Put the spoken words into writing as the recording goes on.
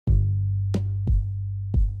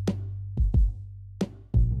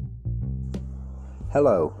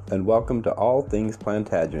Hello, and welcome to All Things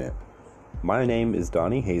Plantagenet. My name is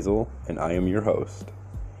Donnie Hazel, and I am your host.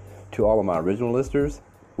 To all of my original listeners,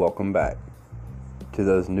 welcome back. To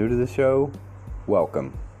those new to the show,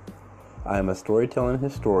 welcome. I am a storytelling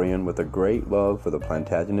historian with a great love for the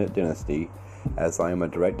Plantagenet dynasty, as I am a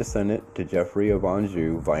direct descendant to Geoffrey of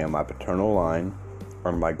Anjou via my paternal line,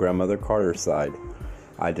 on my grandmother Carter's side.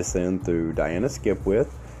 I descend through Diana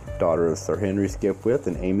Skipwith, daughter of Sir Henry Skipwith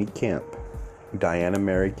and Amy Kemp. Diana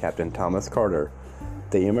married Captain Thomas Carter.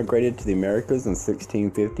 They immigrated to the Americas in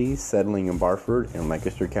 1650, settling in Barford in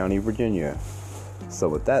Lancaster County, Virginia. So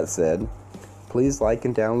with that said, please like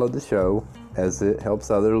and download the show, as it helps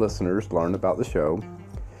other listeners learn about the show.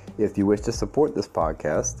 If you wish to support this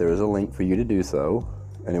podcast, there is a link for you to do so,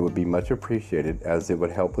 and it would be much appreciated, as it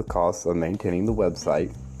would help with costs of maintaining the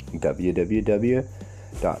website,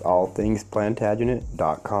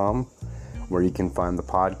 www.allthingsplantagenet.com, where you can find the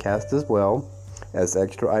podcast as well as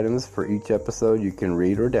extra items for each episode you can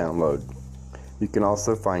read or download. You can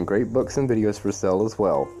also find great books and videos for sale as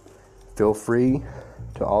well. Feel free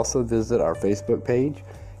to also visit our Facebook page.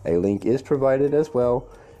 A link is provided as well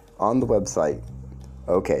on the website.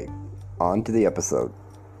 Okay, on to the episode.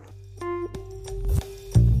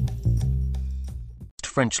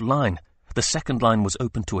 French line, the second line was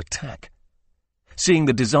open to attack. Seeing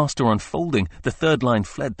the disaster unfolding, the third line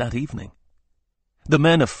fled that evening. The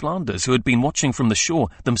men of Flanders, who had been watching from the shore,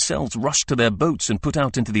 themselves rushed to their boats and put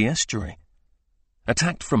out into the estuary.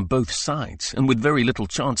 Attacked from both sides, and with very little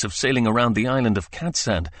chance of sailing around the island of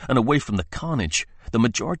Cadsand and away from the carnage, the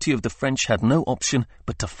majority of the French had no option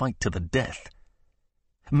but to fight to the death.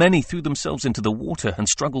 Many threw themselves into the water and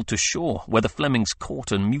struggled to shore, where the Flemings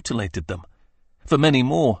caught and mutilated them. For many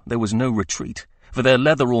more, there was no retreat, for their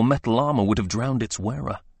leather or metal armor would have drowned its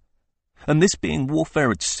wearer. And this being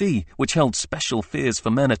warfare at sea, which held special fears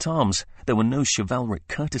for men-at-arms, there were no chivalric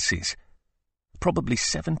courtesies. Probably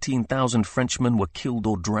 17,000 Frenchmen were killed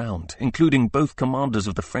or drowned, including both commanders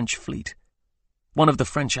of the French fleet. One of the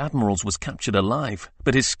French admirals was captured alive,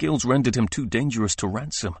 but his skills rendered him too dangerous to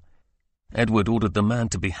ransom. Edward ordered the man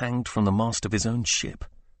to be hanged from the mast of his own ship.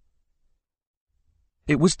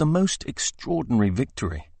 It was the most extraordinary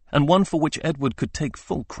victory, and one for which Edward could take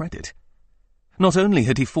full credit. Not only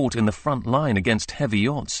had he fought in the front line against heavy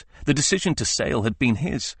odds, the decision to sail had been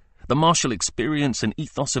his, the martial experience and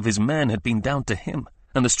ethos of his men had been down to him,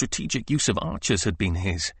 and the strategic use of archers had been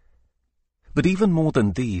his. But even more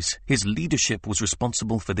than these, his leadership was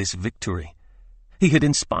responsible for this victory. He had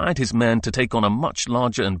inspired his men to take on a much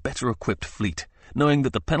larger and better equipped fleet, knowing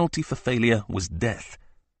that the penalty for failure was death.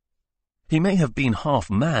 He may have been half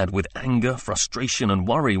mad with anger, frustration, and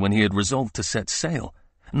worry when he had resolved to set sail.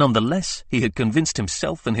 Nonetheless, he had convinced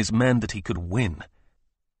himself and his men that he could win.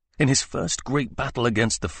 In his first great battle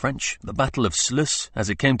against the French, the Battle of Sluis, as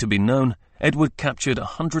it came to be known, Edward captured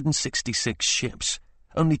 166 ships.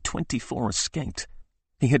 Only 24 escaped.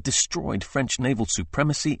 He had destroyed French naval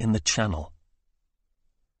supremacy in the Channel.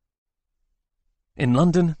 In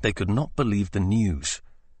London, they could not believe the news.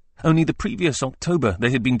 Only the previous October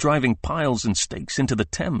they had been driving piles and stakes into the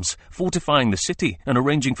Thames, fortifying the city and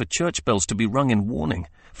arranging for church bells to be rung in warning,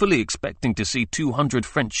 fully expecting to see 200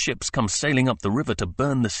 French ships come sailing up the river to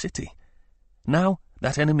burn the city. Now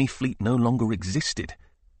that enemy fleet no longer existed.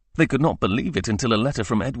 They could not believe it until a letter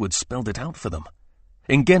from Edward spelled it out for them.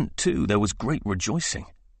 In Ghent, too, there was great rejoicing.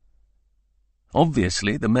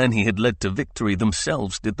 Obviously, the men he had led to victory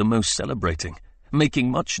themselves did the most celebrating,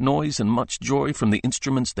 making much noise and much joy from the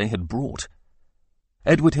instruments they had brought.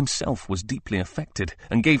 Edward himself was deeply affected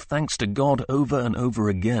and gave thanks to God over and over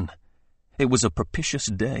again. It was a propitious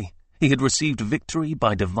day. He had received victory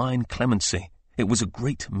by divine clemency. It was a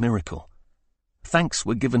great miracle. Thanks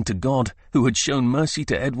were given to God, who had shown mercy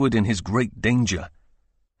to Edward in his great danger.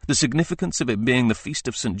 The significance of it being the feast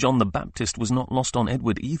of St. John the Baptist was not lost on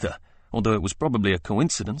Edward either, although it was probably a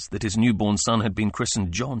coincidence that his newborn son had been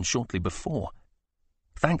christened John shortly before.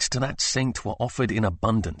 Thanks to that saint were offered in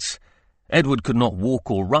abundance. Edward could not walk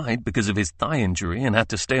or ride because of his thigh injury and had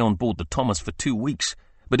to stay on board the Thomas for 2 weeks,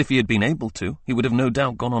 but if he had been able to, he would have no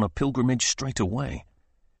doubt gone on a pilgrimage straight away.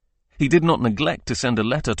 He did not neglect to send a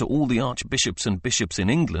letter to all the archbishops and bishops in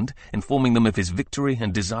England, informing them of his victory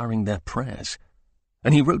and desiring their prayers.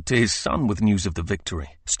 And he wrote to his son with news of the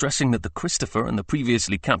victory, stressing that the Christopher and the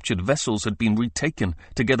previously captured vessels had been retaken,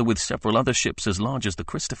 together with several other ships as large as the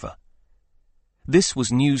Christopher. This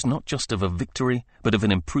was news not just of a victory, but of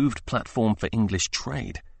an improved platform for English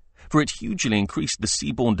trade, for it hugely increased the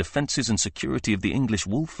seaborne defences and security of the English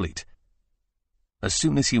wool fleet. As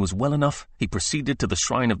soon as he was well enough, he proceeded to the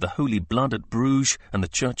Shrine of the Holy Blood at Bruges and the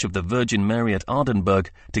Church of the Virgin Mary at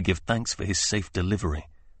Aardenburg to give thanks for his safe delivery.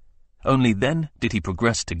 Only then did he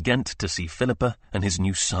progress to Ghent to see Philippa and his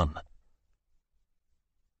new son.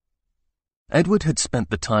 Edward had spent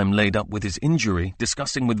the time laid up with his injury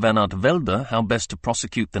discussing with Van Artevelde how best to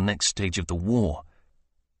prosecute the next stage of the war.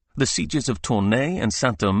 The sieges of Tournai and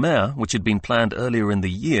Saint-Omer, which had been planned earlier in the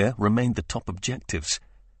year, remained the top objectives.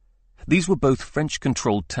 These were both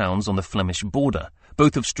French-controlled towns on the Flemish border,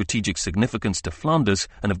 both of strategic significance to Flanders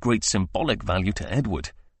and of great symbolic value to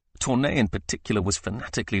Edward. Tournai in particular was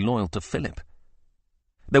fanatically loyal to Philip.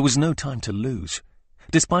 There was no time to lose.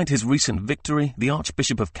 Despite his recent victory, the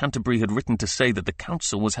Archbishop of Canterbury had written to say that the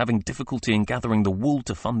council was having difficulty in gathering the wool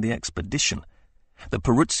to fund the expedition. The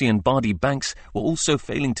Peruzzi and Bardi banks were also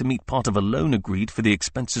failing to meet part of a loan agreed for the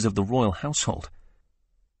expenses of the royal household.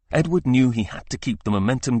 Edward knew he had to keep the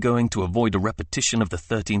momentum going to avoid a repetition of the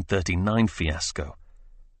 1339 fiasco.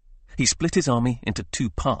 He split his army into two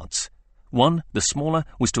parts. One, the smaller,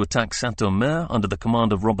 was to attack Saint-Omer under the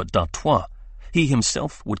command of Robert d'Artois. He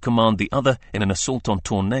himself would command the other in an assault on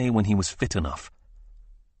Tournai when he was fit enough.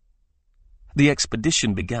 The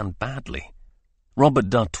expedition began badly. Robert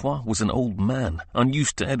d'Artois was an old man,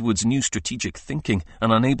 unused to Edward's new strategic thinking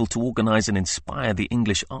and unable to organize and inspire the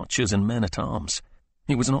English archers and men-at-arms.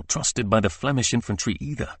 He was not trusted by the Flemish infantry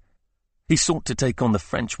either. He sought to take on the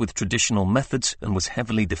French with traditional methods and was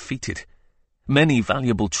heavily defeated. Many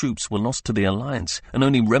valuable troops were lost to the alliance, and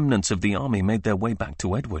only remnants of the army made their way back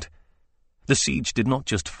to Edward. The siege did not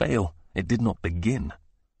just fail, it did not begin.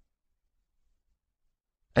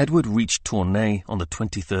 Edward reached Tournai on the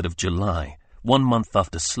 23rd of July, 1 month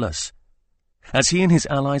after Sluis. As he and his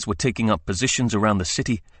allies were taking up positions around the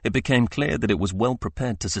city, it became clear that it was well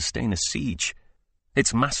prepared to sustain a siege.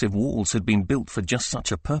 Its massive walls had been built for just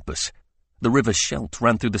such a purpose. The river Scheldt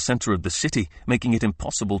ran through the center of the city, making it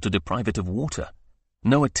impossible to deprive it of water.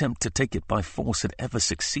 No attempt to take it by force had ever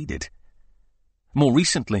succeeded. More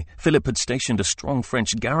recently, Philip had stationed a strong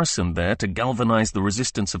French garrison there to galvanize the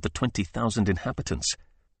resistance of the 20,000 inhabitants.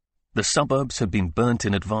 The suburbs had been burnt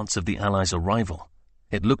in advance of the Allies' arrival.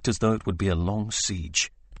 It looked as though it would be a long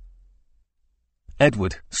siege.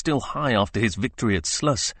 Edward, still high after his victory at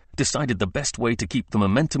Sluis, decided the best way to keep the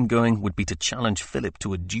momentum going would be to challenge Philip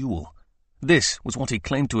to a duel. This was what he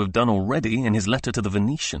claimed to have done already in his letter to the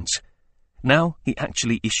Venetians. Now he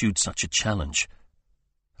actually issued such a challenge.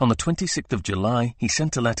 On the 26th of July, he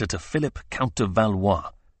sent a letter to Philip, Count of Valois.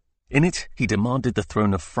 In it, he demanded the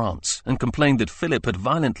throne of France and complained that Philip had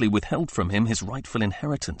violently withheld from him his rightful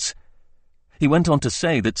inheritance. He went on to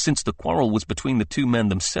say that since the quarrel was between the two men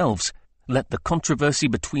themselves, let the controversy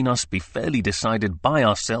between us be fairly decided by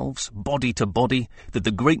ourselves, body to body, that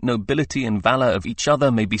the great nobility and valor of each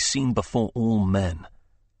other may be seen before all men.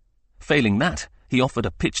 Failing that, he offered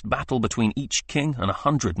a pitched battle between each king and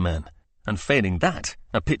 100 men, and failing that,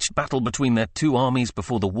 a pitched battle between their two armies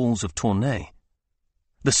before the walls of Tournai.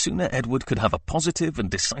 The sooner Edward could have a positive and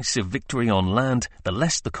decisive victory on land, the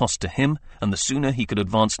less the cost to him, and the sooner he could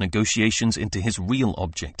advance negotiations into his real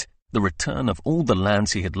object, the return of all the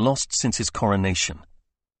lands he had lost since his coronation.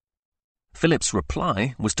 Philip's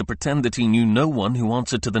reply was to pretend that he knew no one who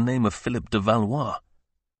answered to the name of Philip de Valois.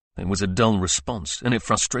 It was a dull response, and it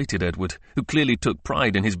frustrated Edward, who clearly took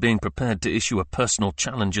pride in his being prepared to issue a personal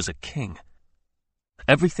challenge as a king.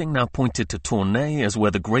 Everything now pointed to Tournai as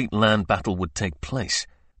where the great land battle would take place.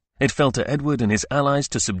 It fell to Edward and his allies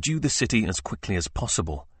to subdue the city as quickly as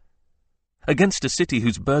possible. Against a city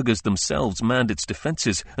whose burghers themselves manned its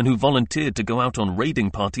defences and who volunteered to go out on raiding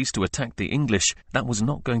parties to attack the English, that was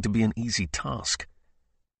not going to be an easy task.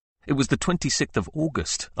 It was the 26th of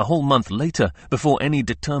August, a whole month later, before any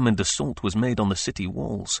determined assault was made on the city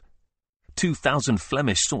walls. 2,000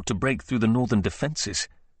 Flemish sought to break through the northern defences.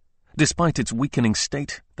 Despite its weakening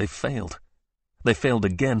state, they failed. They failed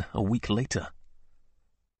again a week later.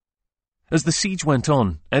 As the siege went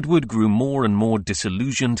on, Edward grew more and more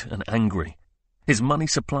disillusioned and angry. His money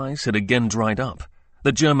supplies had again dried up.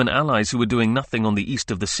 The German allies who were doing nothing on the east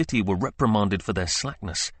of the city were reprimanded for their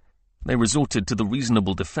slackness. They resorted to the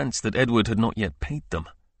reasonable defence that Edward had not yet paid them.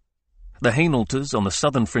 The Hainaulters on the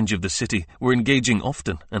southern fringe of the city were engaging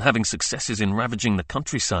often and having successes in ravaging the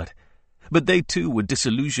countryside, but they too were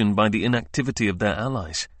disillusioned by the inactivity of their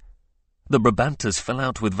allies. The Brabanters fell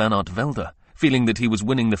out with Van Artevelde, feeling that he was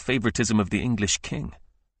winning the favouritism of the English king.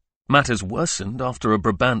 Matters worsened after a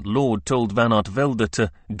Brabant lord told Van Artevelde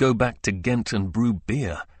to go back to Ghent and brew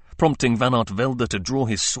beer, prompting Van Artevelde to draw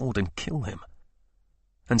his sword and kill him.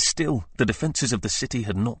 And still, the defences of the city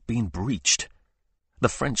had not been breached. The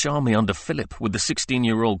French army under Philip, with the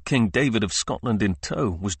 16-year-old King David of Scotland in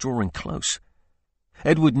tow, was drawing close.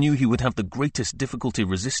 Edward knew he would have the greatest difficulty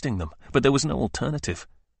resisting them, but there was no alternative.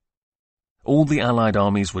 All the Allied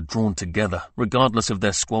armies were drawn together, regardless of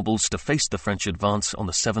their squabbles, to face the French advance on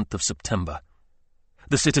the 7th of September.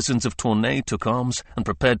 The citizens of Tournai took arms and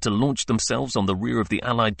prepared to launch themselves on the rear of the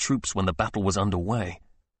Allied troops when the battle was underway.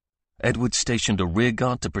 Edward stationed a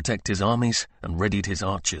rearguard to protect his armies and readied his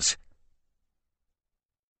archers.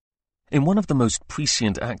 In one of the most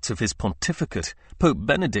prescient acts of his pontificate, Pope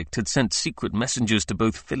Benedict had sent secret messengers to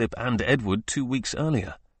both Philip and Edward 2 weeks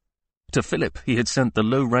earlier. To Philip he had sent the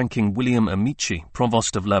low-ranking William Amici,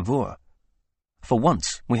 Provost of Lavaur. For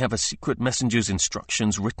once, we have a secret messenger's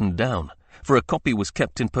instructions written down, for a copy was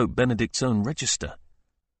kept in Pope Benedict's own register.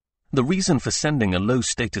 The reason for sending a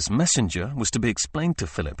low-status messenger was to be explained to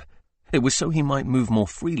Philip. It was so he might move more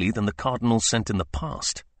freely than the cardinals sent in the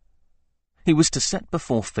past. He was to set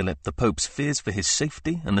before Philip the Pope's fears for his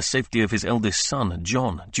safety and the safety of his eldest son,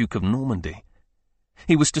 John, Duke of Normandy.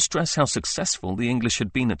 He was to stress how successful the English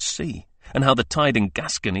had been at sea, and how the tide in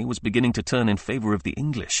Gascony was beginning to turn in favour of the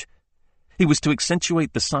English. He was to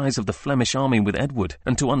accentuate the size of the Flemish army with Edward,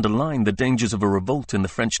 and to underline the dangers of a revolt in the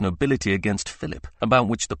French nobility against Philip, about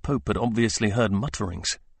which the Pope had obviously heard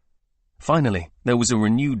mutterings. Finally, there was a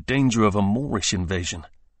renewed danger of a Moorish invasion.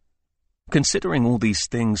 Considering all these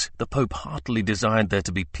things, the Pope heartily desired there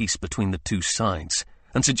to be peace between the two sides,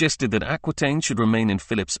 and suggested that Aquitaine should remain in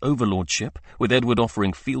Philip's overlordship, with Edward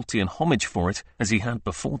offering fealty and homage for it as he had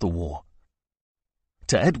before the war.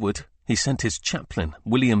 To Edward, he sent his chaplain,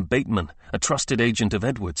 William Bateman, a trusted agent of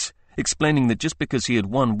Edward's, explaining that just because he had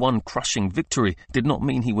won one crushing victory did not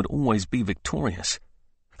mean he would always be victorious.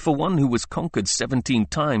 For one who was conquered 17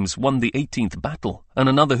 times won the 18th battle, and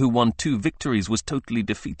another who won 2 victories was totally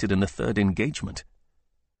defeated in the 3rd engagement.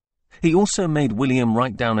 He also made William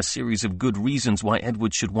write down a series of good reasons why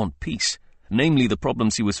Edward should want peace, namely the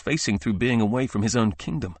problems he was facing through being away from his own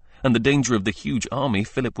kingdom, and the danger of the huge army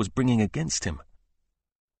Philip was bringing against him.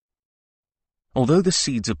 Although the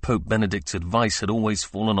seeds of Pope Benedict's advice had always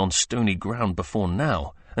fallen on stony ground before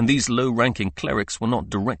now, and these low-ranking clerics were not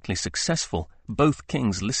directly successful, both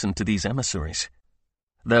kings listened to these emissaries.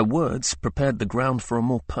 Their words prepared the ground for a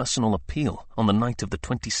more personal appeal on the night of the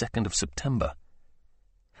 22nd of September.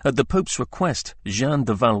 At the Pope's request, Jeanne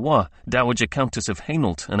de Valois, Dowager Countess of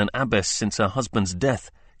Hainault and an abbess since her husband's death,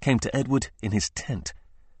 came to Edward in his tent.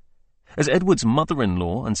 As Edward's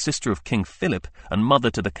mother-in-law and sister of King Philip, and mother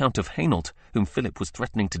to the Count of Hainault, whom Philip was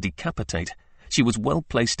threatening to decapitate, she was well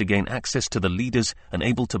placed to gain access to the leaders and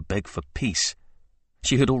able to beg for peace.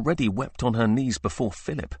 She had already wept on her knees before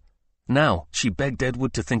Philip. Now she begged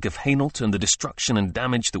Edward to think of Hainault and the destruction and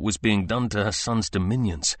damage that was being done to her son's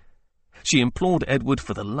dominions. She implored Edward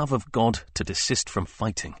for the love of God to desist from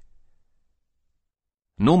fighting.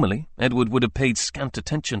 Normally, Edward would have paid scant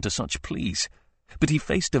attention to such pleas, but he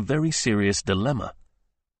faced a very serious dilemma.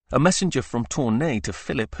 A messenger from Tournai to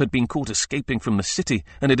Philip had been caught escaping from the city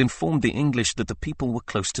and had informed the English that the people were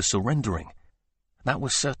close to surrendering. That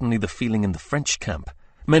was certainly the feeling in the French camp.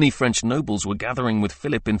 Many French nobles were gathering with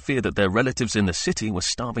Philip in fear that their relatives in the city were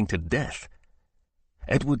starving to death.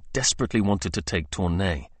 Edward desperately wanted to take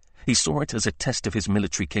Tournai. He saw it as a test of his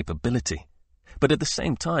military capability. But at the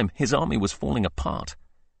same time, his army was falling apart.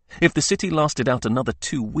 If the city lasted out another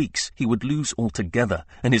 2 weeks, he would lose altogether,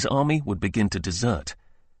 and his army would begin to desert.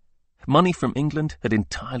 Money from England had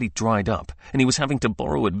entirely dried up, and he was having to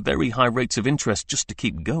borrow at very high rates of interest just to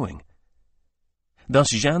keep going. Thus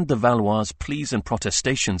Jeanne de Valois' pleas and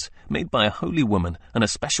protestations, made by a holy woman and a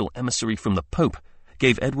special emissary from the Pope,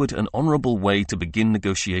 gave Edward an honourable way to begin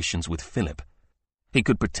negotiations with Philip. He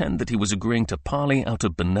could pretend that he was agreeing to parley out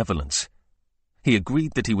of benevolence. He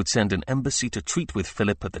agreed that he would send an embassy to treat with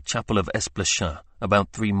Philip at the chapel of Esplechin,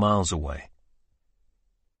 about 3 miles away.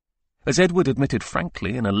 As Edward admitted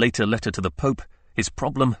frankly in a later letter to the Pope, his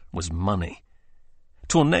problem was money.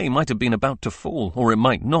 Tournai might have been about to fall, or it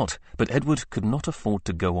might not, but Edward could not afford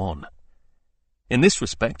to go on. In this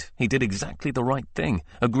respect, he did exactly the right thing,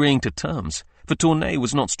 agreeing to terms, for Tournai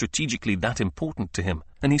was not strategically that important to him,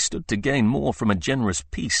 and he stood to gain more from a generous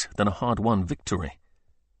peace than a hard-won victory.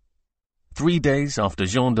 3 days after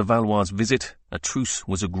Jean de Valois' visit, a truce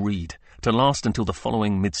was agreed, to last until the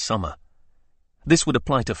following midsummer. This would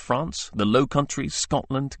apply to France, the Low Countries,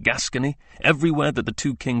 Scotland, Gascony, everywhere that the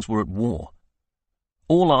two kings were at war.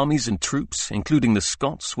 All armies and troops, including the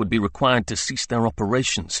Scots, would be required to cease their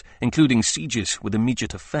operations, including sieges with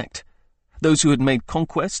immediate effect. Those who had made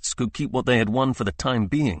conquests could keep what they had won for the time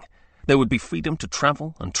being. There would be freedom to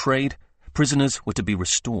travel and trade. Prisoners were to be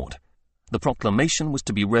restored. The proclamation was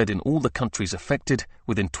to be read in all the countries affected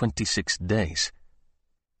within 26 days.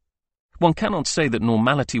 One cannot say that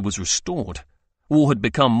normality was restored. War had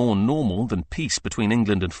become more normal than peace between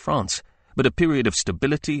England and France, but a period of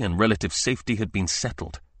stability and relative safety had been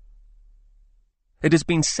settled. It has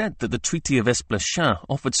been said that the Treaty of Esplechin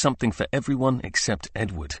offered something for everyone except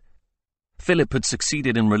Edward. Philip had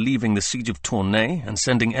succeeded in relieving the siege of Tournai and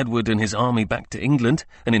sending Edward and his army back to England,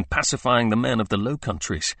 and in pacifying the men of the Low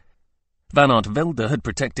Countries. Van Artevelde had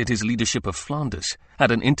protected his leadership of Flanders,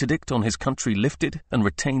 had an interdict on his country lifted, and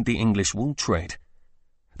retained the English wool trade.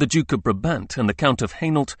 The Duke of Brabant and the Count of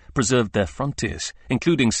Hainault preserved their frontiers,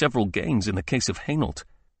 including several gains in the case of Hainault.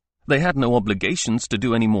 They had no obligations to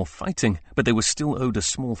do any more fighting, but they were still owed a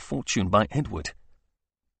small fortune by Edward.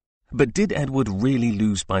 But did Edward really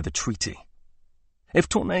lose by the treaty? If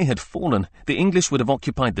Tournai had fallen, the English would have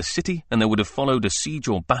occupied the city, and there would have followed a siege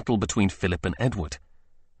or battle between Philip and Edward.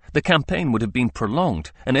 The campaign would have been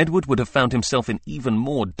prolonged, and Edward would have found himself in even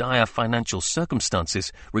more dire financial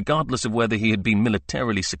circumstances, regardless of whether he had been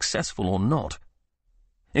militarily successful or not.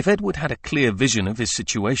 If Edward had a clear vision of his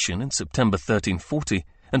situation in September 1340,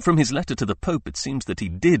 and from his letter to the Pope it seems that he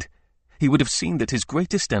did, he would have seen that his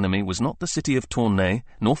greatest enemy was not the city of Tournai,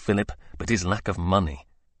 nor Philip, but his lack of money.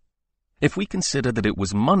 If we consider that it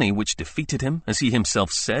was money which defeated him, as he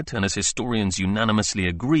himself said, and as historians unanimously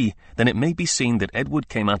agree, then it may be seen that Edward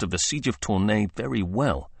came out of the siege of Tournai very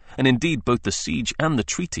well, and indeed both the siege and the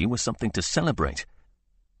treaty were something to celebrate.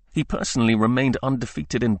 He personally remained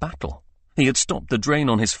undefeated in battle. He had stopped the drain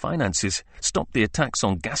on his finances, stopped the attacks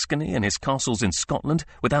on Gascony and his castles in Scotland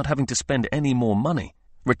without having to spend any more money,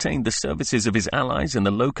 retained the services of his allies in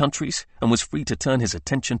the Low Countries, and was free to turn his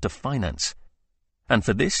attention to finance. And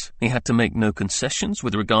for this, he had to make no concessions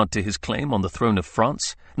with regard to his claim on the throne of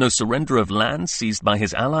France, no surrender of land seized by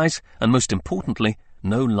his allies, and most importantly,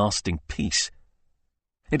 no lasting peace.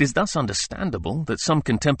 It is thus understandable that some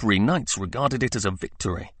contemporary knights regarded it as a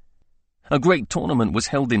victory. A great tournament was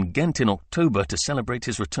held in Ghent in October to celebrate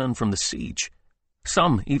his return from the siege.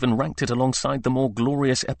 Some even ranked it alongside the more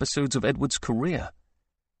glorious episodes of Edward's career.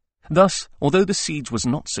 Thus, although the siege was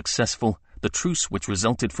not successful, the truce which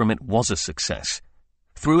resulted from it was a success.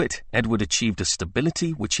 Through it, Edward achieved a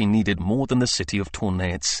stability which he needed more than the city of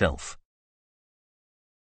Tournai itself.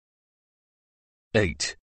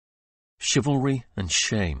 8. Chivalry and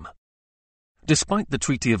shame. Despite the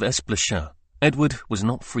Treaty of Esplechin, Edward was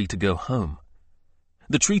not free to go home.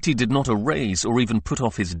 The treaty did not erase or even put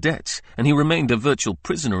off his debts, and he remained a virtual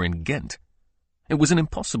prisoner in Ghent. It was an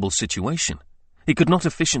impossible situation. He could not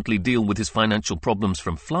efficiently deal with his financial problems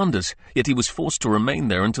from Flanders, yet he was forced to remain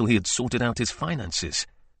there until he had sorted out his finances.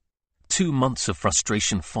 2 months of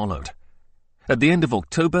frustration followed. At the end of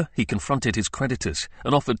October, he confronted his creditors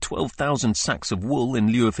and offered 12,000 sacks of wool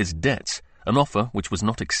in lieu of his debts, an offer which was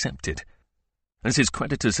not accepted. As his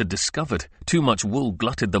creditors had discovered, too much wool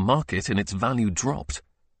glutted the market and its value dropped.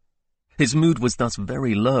 His mood was thus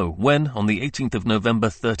very low when, on the 18th of November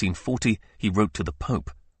 1340, he wrote to the Pope.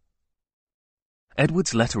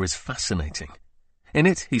 Edward's letter is fascinating. In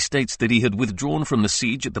it, he states that he had withdrawn from the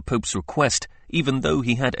siege at the Pope's request, even though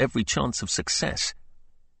he had every chance of success.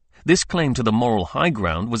 This claim to the moral high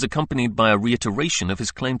ground was accompanied by a reiteration of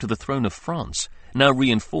his claim to the throne of France, now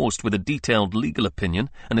reinforced with a detailed legal opinion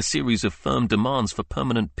and a series of firm demands for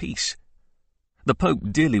permanent peace. The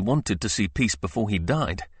Pope dearly wanted to see peace before he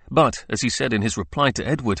died, but, as he said in his reply to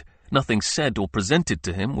Edward, nothing said or presented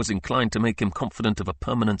to him was inclined to make him confident of a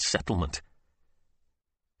permanent settlement.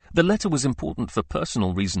 The letter was important for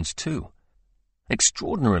personal reasons too.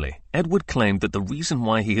 Extraordinarily, Edward claimed that the reason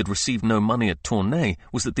why he had received no money at Tournai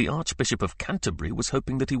was that the Archbishop of Canterbury was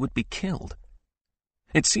hoping that he would be killed.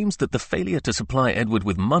 It seems that the failure to supply Edward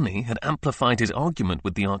with money had amplified his argument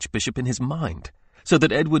with the Archbishop in his mind, so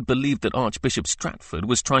that Edward believed that Archbishop Stratford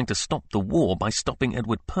was trying to stop the war by stopping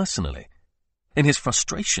Edward personally. In his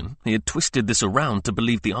frustration, he had twisted this around to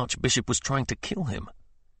believe the Archbishop was trying to kill him.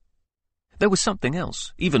 There was something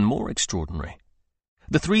else, even more extraordinary.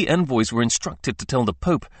 The 3 envoys were instructed to tell the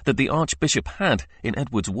Pope that the Archbishop had, in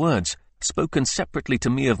Edward's words, spoken separately to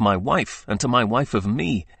me of my wife and to my wife of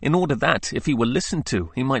me, in order that, if he were listened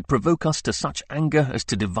to, he might provoke us to such anger as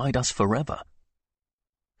to divide us forever.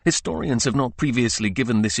 Historians have not previously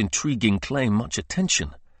given this intriguing claim much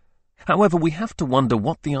attention. However, we have to wonder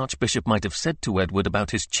what the Archbishop might have said to Edward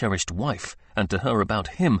about his cherished wife, and to her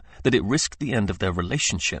about him, that it risked the end of their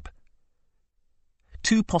relationship.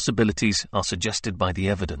 2 possibilities are suggested by the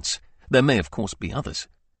evidence. There may, of course, be others.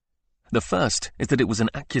 The first is that it was an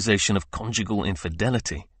accusation of conjugal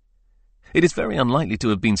infidelity. It is very unlikely to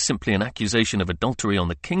have been simply an accusation of adultery on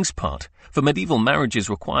the king's part, for medieval marriages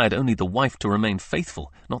required only the wife to remain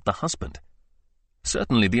faithful, not the husband.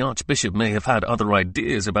 Certainly the archbishop may have had other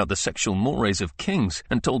ideas about the sexual mores of kings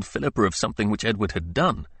and told Philippa of something which Edward had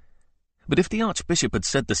done. But if the archbishop had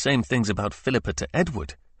said the same things about Philippa to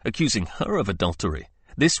Edward, accusing her of adultery,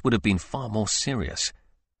 this would have been far more serious.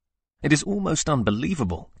 It is almost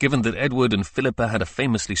unbelievable, given that Edward and Philippa had a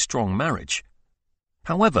famously strong marriage.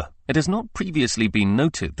 However, it has not previously been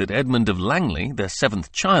noted that Edmund of Langley, their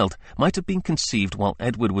seventh child, might have been conceived while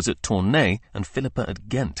Edward was at Tournai and Philippa at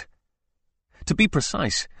Ghent. To be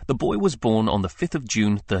precise, the boy was born on the 5th of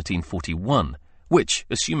June 1341, which,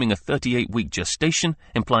 assuming a 38-week gestation,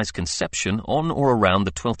 implies conception on or around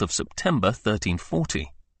the 12th of September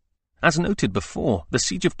 1340. As noted before, the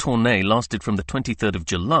siege of Tournai lasted from the 23rd of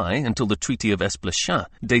July until the Treaty of Esplechin,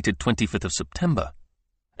 dated 25th of September.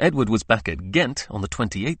 Edward was back at Ghent on the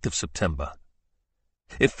 28th of September.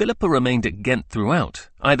 If Philippa remained at Ghent throughout,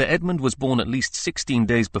 either Edmund was born at least 16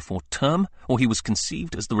 days before term, or he was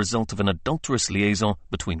conceived as the result of an adulterous liaison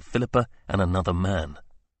between Philippa and another man.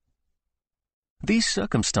 These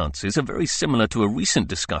circumstances are very similar to a recent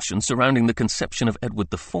discussion surrounding the conception of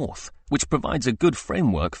Edward IV, which provides a good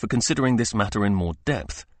framework for considering this matter in more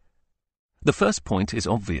depth. The first point is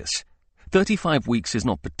obvious. 35 weeks is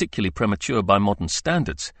not particularly premature by modern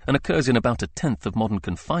standards and occurs in about a tenth of modern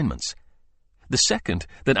confinements. The second,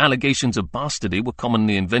 that allegations of bastardy were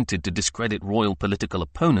commonly invented to discredit royal political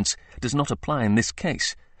opponents, does not apply in this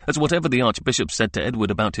case, as whatever the archbishop said to Edward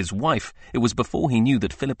about his wife, it was before he knew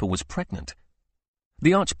that Philippa was pregnant.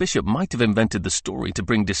 The archbishop might have invented the story to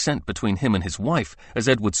bring dissent between him and his wife, as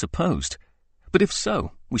Edward supposed. But if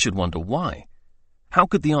so, we should wonder why. How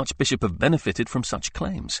could the archbishop have benefited from such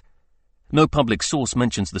claims? No public source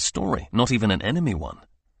mentions the story, not even an enemy one.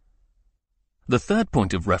 The third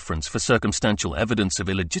point of reference for circumstantial evidence of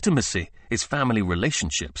illegitimacy is family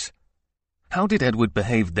relationships. How did Edward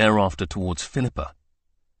behave thereafter towards Philippa?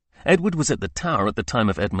 Edward was at the Tower at the time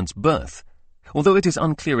of Edmund's birth. Although it is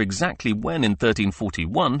unclear exactly when in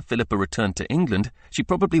 1341 Philippa returned to England, she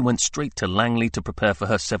probably went straight to Langley to prepare for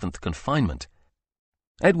her 7th confinement.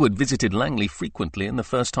 Edward visited Langley frequently in the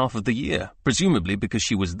first half of the year, presumably because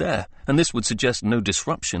she was there, and this would suggest no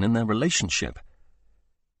disruption in their relationship.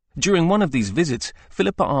 During one of these visits,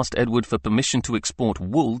 Philippa asked Edward for permission to export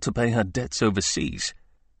wool to pay her debts overseas.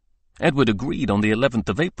 Edward agreed on the 11th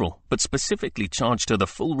of April, but specifically charged her the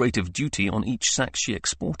full rate of duty on each sack she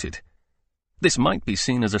exported. This might be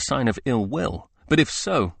seen as a sign of ill will, but if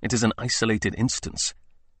so, it is an isolated instance.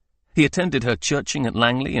 He attended her churching at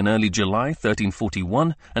Langley in early July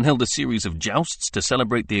 1341 and held a series of jousts to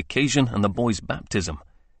celebrate the occasion and the boy's baptism.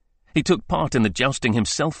 He took part in the jousting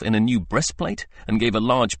himself in a new breastplate and gave a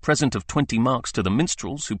large present of 20 marks to the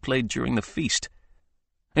minstrels who played during the feast.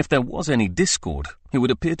 If there was any discord, he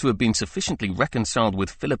would appear to have been sufficiently reconciled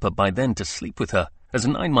with Philippa by then to sleep with her, as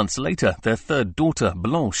 9 months later their third daughter,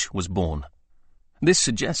 Blanche, was born. This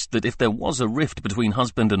suggests that if there was a rift between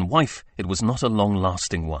husband and wife, it was not a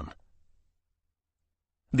long-lasting one.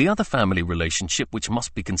 The other family relationship which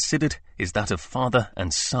must be considered is that of father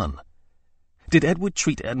and son. Did Edward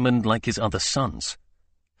treat Edmund like his other sons?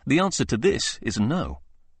 The answer to this is no.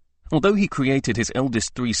 Although he created his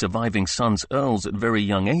eldest 3 surviving sons earls at very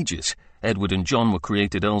young ages, Edward and John were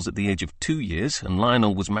created earls at the age of 2 years, and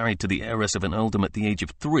Lionel was married to the heiress of an earldom at the age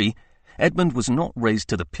of 3, Edmund was not raised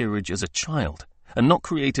to the peerage as a child, and not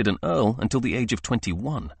created an earl until the age of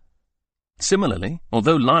 21. Similarly,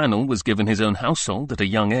 although Lionel was given his own household at a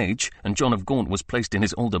young age, and John of Gaunt was placed in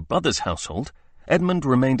his older brother's household, Edmund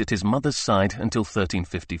remained at his mother's side until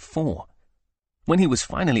 1354. When he was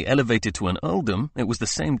finally elevated to an earldom, it was the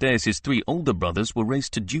same day as his 3 older brothers were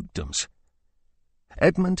raised to dukedoms.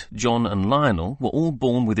 Edmund, John, and Lionel were all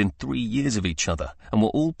born within 3 years of each other, and were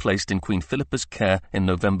all placed in Queen Philippa's care in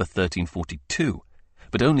November 1342,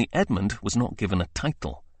 but only Edmund was not given a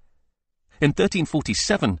title. In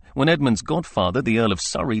 1347, when Edmund's godfather, the Earl of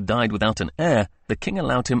Surrey, died without an heir, the king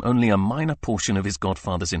allowed him only a minor portion of his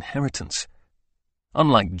godfather's inheritance.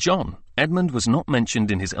 Unlike John, Edmund was not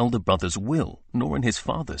mentioned in his elder brother's will, nor in his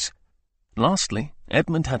father's. Lastly,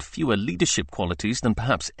 Edmund had fewer leadership qualities than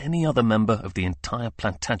perhaps any other member of the entire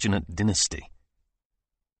Plantagenet dynasty.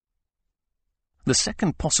 The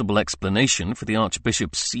second possible explanation for the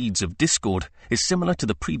archbishop's seeds of discord is similar to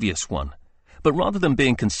the previous one, but rather than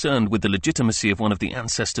being concerned with the legitimacy of one of the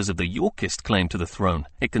ancestors of the Yorkist claim to the throne,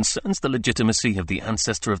 it concerns the legitimacy of the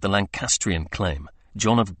ancestor of the Lancastrian claim,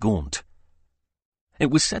 John of Gaunt. It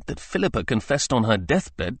was said that Philippa confessed on her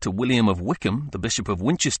deathbed to William of Wykeham, the Bishop of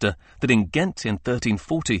Winchester, that in Ghent in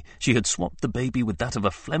 1340 she had swapped the baby with that of a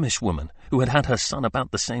Flemish woman who had had her son about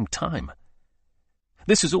the same time.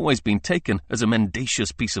 This has always been taken as a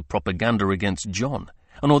mendacious piece of propaganda against John,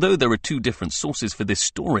 and although there are two different sources for this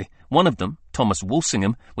story, one of them, Thomas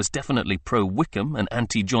Walsingham, was definitely pro-Wykeham and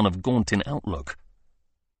anti-John of Gaunt in outlook.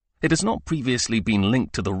 It has not previously been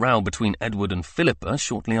linked to the row between Edward and Philippa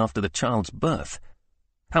shortly after the child's birth.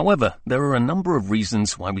 However, there are a number of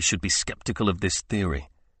reasons why we should be sceptical of this theory.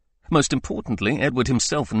 Most importantly, Edward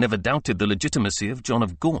himself never doubted the legitimacy of John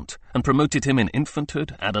of Gaunt and promoted him in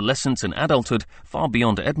infanthood, adolescence and adulthood far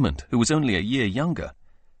beyond Edmund, who was only a year younger.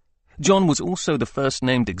 John was also the first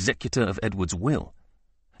named executor of Edward's will.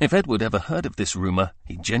 If Edward ever heard of this rumour,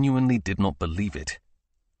 he genuinely did not believe it.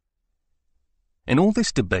 In all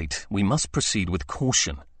this debate, we must proceed with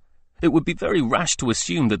caution. It would be very rash to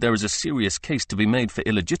assume that there is a serious case to be made for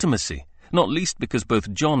illegitimacy, not least because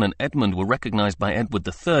both John and Edmund were recognised by Edward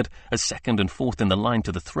III as second and fourth in the line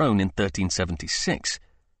to the throne in 1376.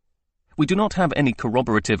 We do not have any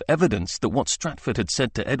corroborative evidence that what Stratford had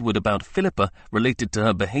said to Edward about Philippa related to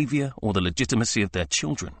her behaviour or the legitimacy of their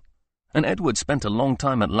children. And Edward spent a long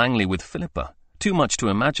time at Langley with Philippa, too much to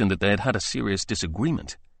imagine that they had had a serious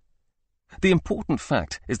disagreement. The important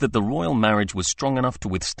fact is that the royal marriage was strong enough to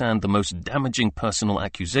withstand the most damaging personal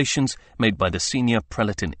accusations made by the senior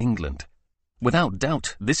prelate in England. Without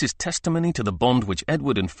doubt, this is testimony to the bond which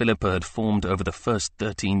Edward and Philippa had formed over the first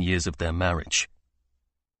 13 years of their marriage.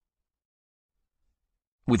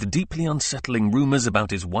 With deeply unsettling rumours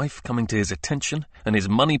about his wife coming to his attention, and his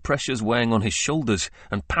money pressures weighing on his shoulders,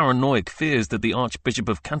 and paranoid fears that the Archbishop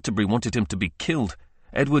of Canterbury wanted him to be killed,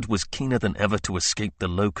 Edward was keener than ever to escape the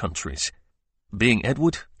Low Countries. Being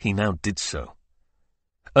Edward, he now did so.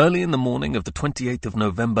 Early in the morning of the 28th of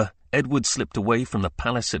November, Edward slipped away from the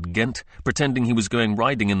palace at Ghent, pretending he was going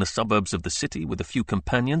riding in the suburbs of the city with a few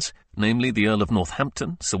companions, namely the Earl of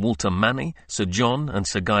Northampton, Sir Walter Manny, Sir John and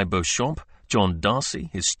Sir Guy Beauchamp, John Darcy,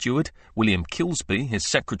 his steward, William Kilsby, his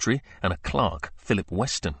secretary, and a clerk, Philip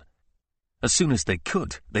Weston. As soon as they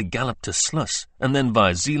could, they galloped to Sluis, and then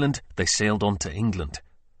via Zealand they sailed on to England.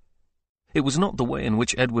 It was not the way in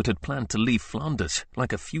which Edward had planned to leave Flanders,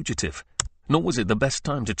 like a fugitive, nor was it the best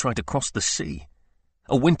time to try to cross the sea.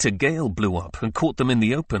 A winter gale blew up and caught them in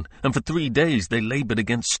the open, and for 3 days they laboured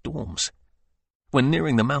against storms. When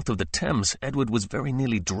nearing the mouth of the Thames, Edward was very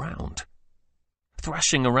nearly drowned.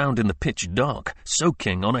 Thrashing around in the pitch dark,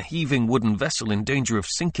 soaking on a heaving wooden vessel in danger of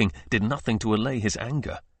sinking, did nothing to allay his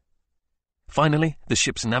anger. Finally, the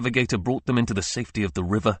ship's navigator brought them into the safety of the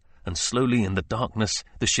river, and slowly in the darkness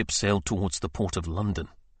the ship sailed towards the port of London.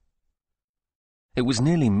 It was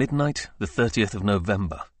nearly midnight, the 30th of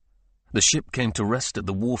November. The ship came to rest at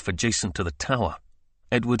the wharf adjacent to the Tower.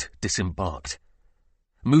 Edward disembarked.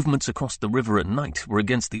 Movements across the river at night were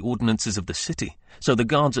against the ordinances of the city, so the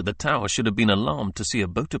guards at the Tower should have been alarmed to see a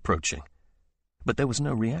boat approaching. But there was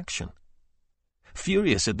no reaction.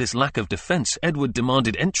 Furious at this lack of defence, Edward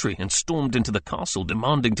demanded entry and stormed into the castle,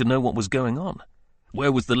 demanding to know what was going on.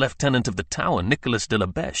 Where was the lieutenant of the Tower, Nicholas de la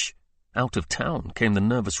Beche? Out of town, came the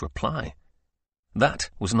nervous reply. That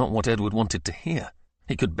was not what Edward wanted to hear.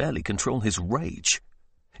 He could barely control his rage.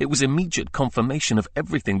 It was immediate confirmation of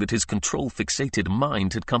everything that his control-fixated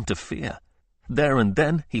mind had come to fear. There and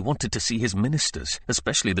then he wanted to see his ministers,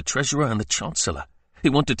 especially the Treasurer and the Chancellor. He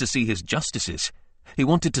wanted to see his justices. He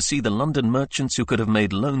wanted to see the London merchants who could have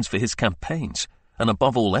made loans for his campaigns. And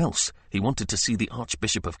above all else, he wanted to see the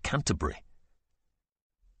Archbishop of Canterbury.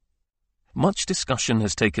 Much discussion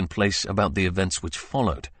has taken place about the events which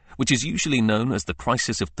followed, which is usually known as the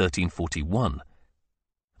Crisis of 1341.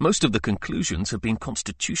 Most of the conclusions have been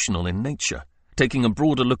constitutional in nature, taking a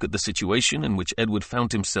broader look at the situation in which Edward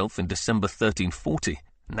found himself in December 1340,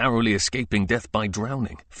 narrowly escaping death by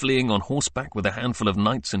drowning, fleeing on horseback with a handful of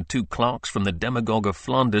knights and 2 clerks from the demagogue of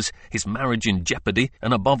Flanders, his marriage in jeopardy,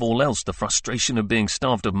 and above all else the frustration of being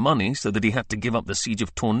starved of money so that he had to give up the siege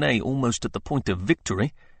of Tournai almost at the point of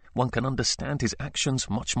victory. One can understand his actions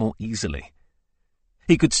much more easily.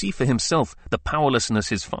 He could see for himself the powerlessness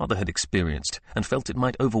his father had experienced, and felt it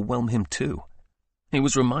might overwhelm him too. He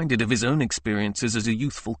was reminded of his own experiences as a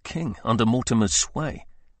youthful king under Mortimer's sway.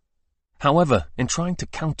 However, in trying to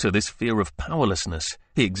counter this fear of powerlessness,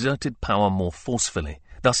 he exerted power more forcefully,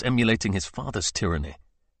 thus emulating his father's tyranny.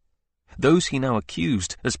 Those he now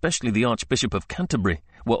accused, especially the Archbishop of Canterbury,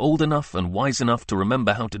 were old enough and wise enough to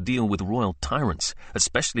remember how to deal with royal tyrants,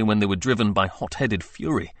 especially when they were driven by hot-headed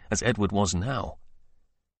fury, as Edward was now.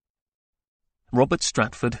 Robert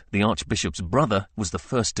Stratford, the Archbishop's brother, was the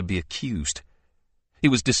first to be accused. He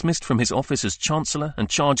was dismissed from his office as Chancellor and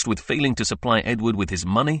charged with failing to supply Edward with his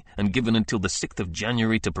money and given until the 6th of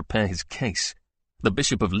January to prepare his case. The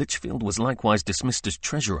Bishop of Lichfield was likewise dismissed as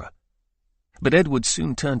Treasurer. But Edward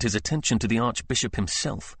soon turned his attention to the Archbishop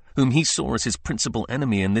himself, whom he saw as his principal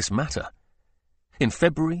enemy in this matter. In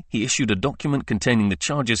February, he issued a document containing the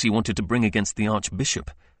charges he wanted to bring against the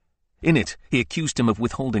Archbishop. In it, he accused him of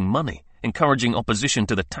withholding money, encouraging opposition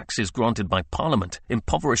to the taxes granted by Parliament,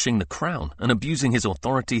 impoverishing the Crown, and abusing his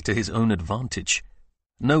authority to his own advantage.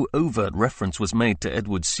 No overt reference was made to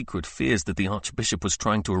Edward's secret fears that the Archbishop was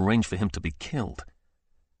trying to arrange for him to be killed.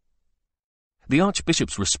 The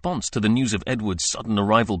Archbishop's response to the news of Edward's sudden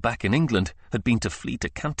arrival back in England had been to flee to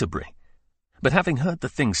Canterbury. But having heard the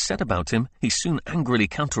things said about him, he soon angrily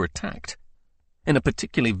counterattacked. In a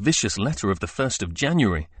particularly vicious letter of the 1st of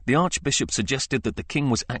January, the Archbishop suggested that the king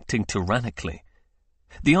was acting tyrannically.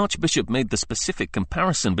 The Archbishop made the specific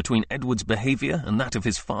comparison between Edward's behaviour and that of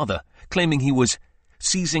his father, claiming he was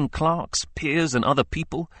seizing clerks, peers, and other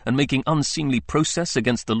people, and making unseemly process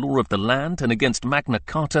against the law of the land and against Magna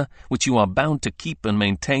Carta, which you are bound to keep and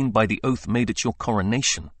maintain by the oath made at your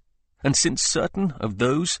coronation. And since certain of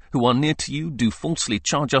those who are near to you do falsely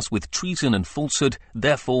charge us with treason and falsehood,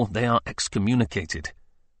 therefore they are excommunicated.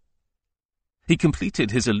 He completed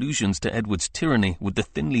his allusions to Edward's tyranny with the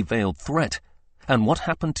thinly veiled threat, "And what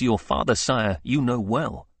happened to your father, sire, you know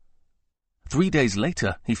well." 3 days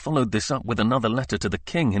later, he followed this up with another letter to the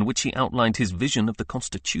king in which he outlined his vision of the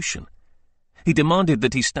Constitution. He demanded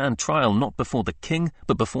that he stand trial not before the king,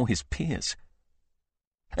 but before his peers.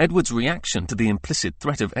 Edward's reaction to the implicit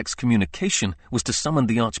threat of excommunication was to summon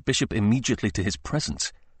the Archbishop immediately to his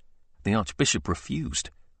presence. The Archbishop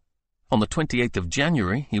refused. On the 28th of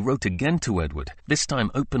January, he wrote again to Edward, this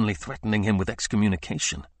time openly threatening him with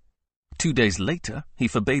excommunication. 2 days later, he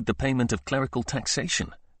forbade the payment of clerical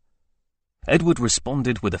taxation. Edward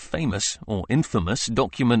responded with a famous, or infamous,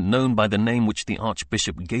 document known by the name which the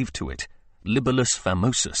Archbishop gave to it, Libellus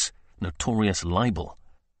Famosus, notorious libel.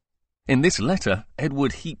 In this letter,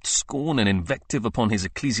 Edward heaped scorn and invective upon his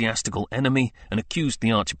ecclesiastical enemy and accused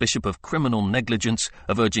the Archbishop of criminal negligence,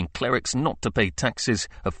 of urging clerics not to pay taxes,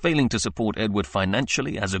 of failing to support Edward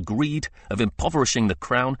financially as agreed, of impoverishing the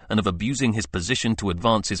crown, and of abusing his position to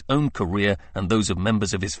advance his own career and those of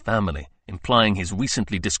members of his family, implying his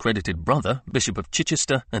recently discredited brother, Bishop of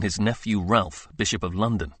Chichester, and his nephew Ralph, Bishop of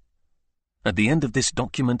London. At the end of this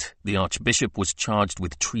document, the Archbishop was charged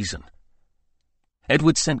with treason.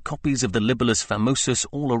 Edward sent copies of the Libellus Famosus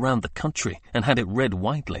all around the country and had it read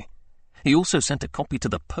widely. He also sent a copy to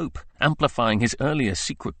the Pope, amplifying his earlier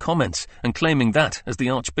secret comments and claiming that, as the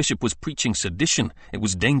Archbishop was preaching sedition, it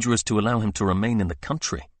was dangerous to allow him to remain in the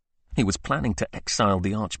country. He was planning to exile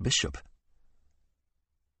the Archbishop.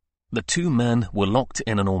 The two men were locked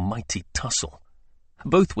in an almighty tussle.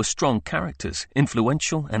 Both were strong characters,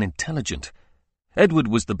 influential and intelligent. Edward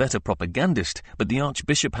was the better propagandist, but the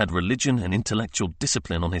Archbishop had religion and intellectual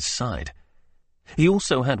discipline on his side. He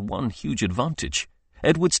also had one huge advantage.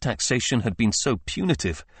 Edward's taxation had been so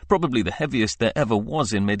punitive, probably the heaviest there ever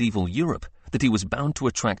was in medieval Europe, that he was bound to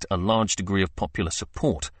attract a large degree of popular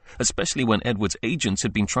support, especially when Edward's agents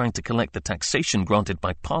had been trying to collect the taxation granted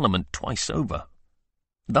by Parliament twice over.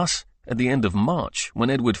 Thus, at the end of March, when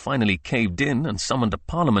Edward finally caved in and summoned a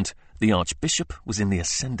Parliament, the Archbishop was in the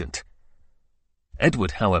ascendant.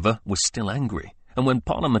 Edward, however, was still angry, and when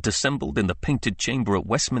Parliament assembled in the Painted Chamber at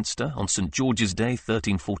Westminster on St. George's Day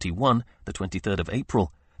 1341, the 23rd of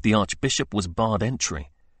April, the Archbishop was barred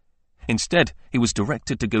entry. Instead, he was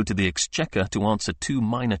directed to go to the Exchequer to answer 2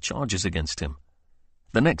 minor charges against him.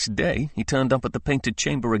 The next day, he turned up at the Painted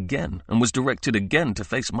Chamber again and was directed again to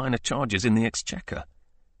face minor charges in the Exchequer.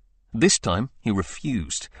 This time, he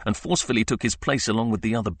refused and forcefully took his place along with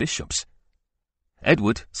the other bishops.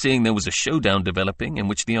 Edward, seeing there was a showdown developing in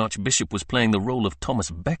which the Archbishop was playing the role of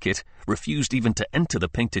Thomas Becket, refused even to enter the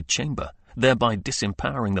Painted Chamber, thereby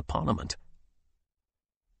disempowering the Parliament.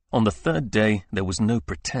 On the 3rd day, there was no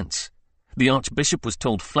pretence. The Archbishop was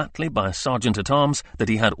told flatly by a sergeant-at-arms that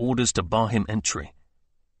he had orders to bar him entry.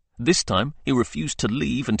 This time, he refused to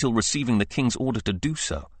leave until receiving the King's order to do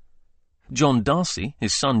so. John Darcy,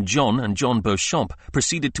 his son John, and John Beauchamp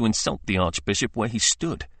proceeded to insult the Archbishop where he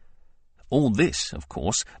stood. All this, of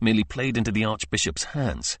course, merely played into the Archbishop's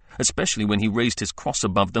hands, especially when he raised his cross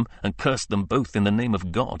above them and cursed them both in the name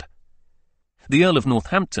of God. The Earl of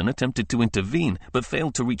Northampton attempted to intervene, but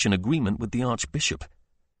failed to reach an agreement with the Archbishop.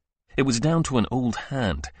 It was down to an old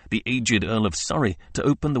hand, the aged Earl of Surrey, to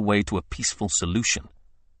open the way to a peaceful solution.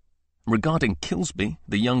 Regarding Kilsby,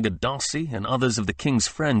 the younger Darcy, and others of the king's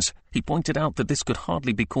friends, he pointed out that this could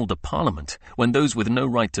hardly be called a parliament when those with no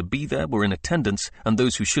right to be there were in attendance and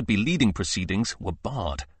those who should be leading proceedings were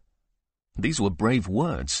barred. These were brave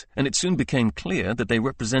words, and it soon became clear that they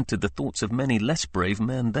represented the thoughts of many less brave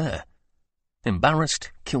men there.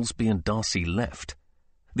 Embarrassed, Kilsby and Darcy left.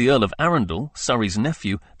 The Earl of Arundel, Surrey's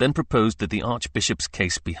nephew, then proposed that the Archbishop's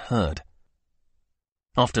case be heard.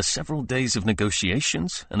 After several days of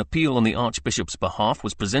negotiations, an appeal on the Archbishop's behalf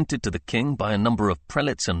was presented to the king by a number of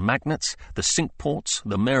prelates and magnates, the Cinque Ports,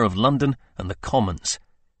 the Mayor of London, and the Commons.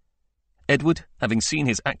 Edward, having seen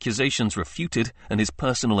his accusations refuted and his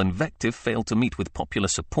personal invective fail to meet with popular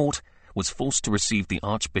support, was forced to receive the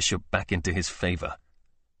Archbishop back into his favour.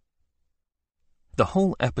 The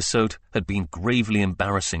whole episode had been gravely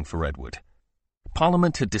embarrassing for Edward.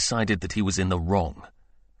 Parliament had decided that he was in the wrong.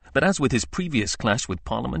 But as with his previous clash with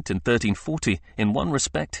Parliament in 1340, in one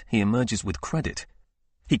respect he emerges with credit.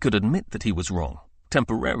 He could admit that he was wrong,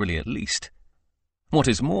 temporarily at least. What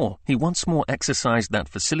is more, he once more exercised that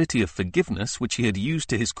facility of forgiveness which he had used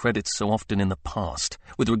to his credit so often in the past,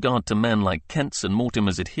 with regard to men like Kent's and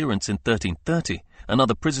Mortimer's adherents in 1330, and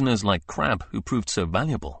other prisoners like Crabbe who proved so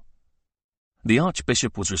valuable. The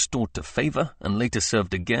Archbishop was restored to favour and later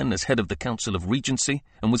served again as head of the Council of Regency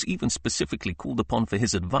and was even specifically called upon for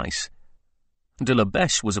his advice. De la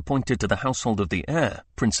Beche was appointed to the household of the heir,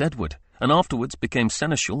 Prince Edward, and afterwards became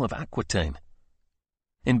Seneschal of Aquitaine.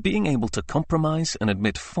 In being able to compromise and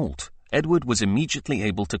admit fault, Edward was immediately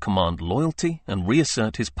able to command loyalty and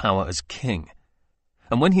reassert his power as king.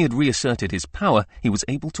 And when he had reasserted his power, he was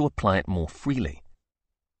able to apply it more freely.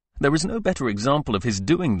 There is no better example of his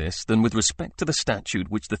doing this than with respect to the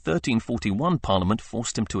statute which the 1341 Parliament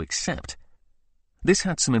forced him to accept. This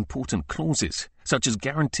had some important clauses, such as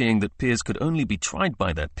guaranteeing that peers could only be tried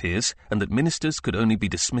by their peers and that ministers could only be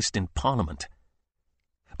dismissed in Parliament.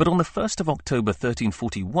 But on the 1st of October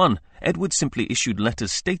 1341, Edward simply issued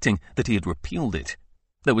letters stating that he had repealed it.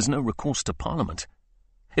 There was no recourse to Parliament.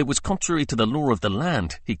 It was contrary to the law of the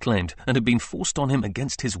land, he claimed, and had been forced on him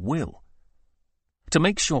against his will. To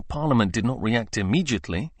make sure Parliament did not react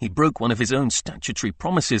immediately, he broke one of his own statutory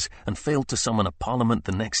promises and failed to summon a Parliament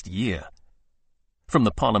the next year. From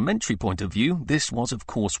the parliamentary point of view, this was of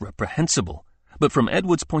course reprehensible, but from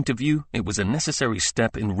Edward's point of view, it was a necessary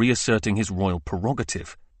step in reasserting his royal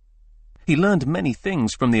prerogative. He learned many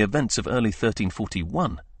things from the events of early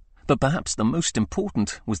 1341, but perhaps the most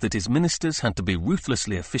important was that his ministers had to be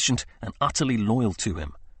ruthlessly efficient and utterly loyal to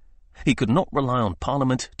him. He could not rely on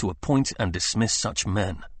Parliament to appoint and dismiss such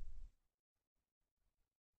men.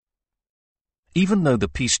 Even though the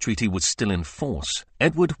peace treaty was still in force,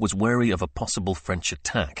 Edward was wary of a possible French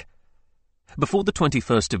attack. Before the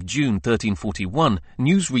 21st of June 1341,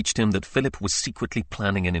 news reached him that Philip was secretly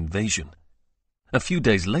planning an invasion. A few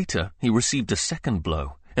days later, he received a second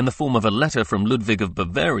blow, in the form of a letter from Ludwig of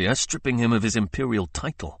Bavaria stripping him of his imperial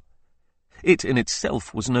title. It in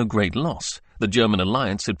itself was no great loss. The German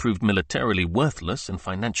alliance had proved militarily worthless and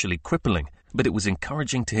financially crippling, but it was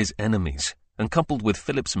encouraging to his enemies, and coupled with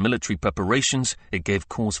Philip's military preparations, it gave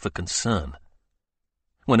cause for concern.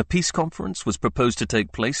 When a peace conference was proposed to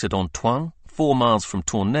take place at Antoine, 4 miles from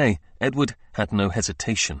Tournai, Edward had no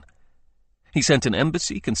hesitation. He sent an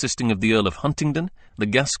embassy consisting of the Earl of Huntingdon, the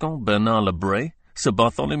Gascon Bernard Le Bray, Sir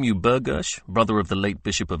Bartholomew Burghersh, brother of the late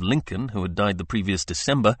Bishop of Lincoln, who had died the previous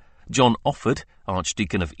December, John Offord,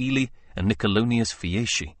 Archdeacon of Ely, and Nicolonius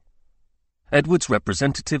Fieschi. Edward's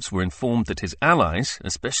representatives were informed that his allies,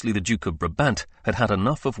 especially the Duke of Brabant, had had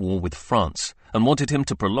enough of war with France and wanted him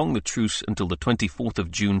to prolong the truce until the 24th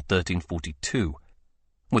of June 1342.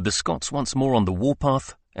 With the Scots once more on the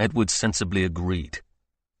warpath, Edward sensibly agreed.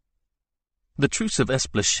 The truce of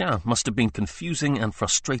Esplechin must have been confusing and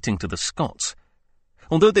frustrating to the Scots.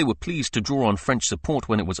 Although they were pleased to draw on French support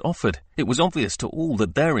when it was offered, it was obvious to all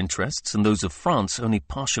that their interests and those of France only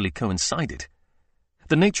partially coincided.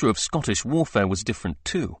 The nature of Scottish warfare was different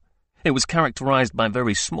too. It was characterized by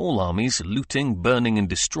very small armies looting, burning and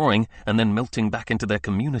destroying, and then melting back into their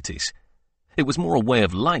communities. It was more a way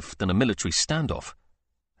of life than a military standoff.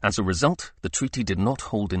 As a result, the treaty did not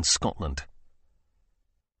hold in Scotland.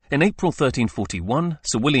 In April 1341,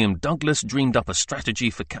 Sir William Douglas dreamed up a strategy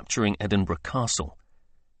for capturing Edinburgh Castle.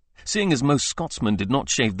 Seeing as most Scotsmen did not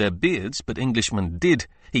shave their beards, but Englishmen did,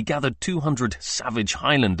 he gathered 200 savage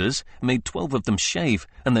Highlanders, made 12 of them shave,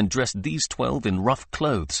 and then dressed these 12 in rough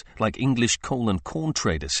clothes, like English coal and corn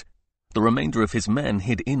traders. The remainder of his men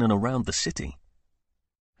hid in and around the city.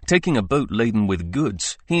 Taking a boat laden with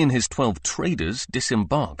goods, he and his 12 traders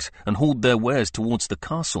disembarked and hauled their wares towards the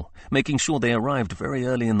castle, making sure they arrived very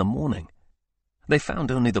early in the morning. They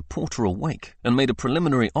found only the porter awake and made a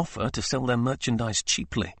preliminary offer to sell their merchandise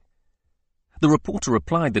cheaply. The reporter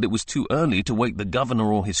replied that it was too early to wake the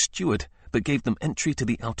governor or his steward, but gave them entry to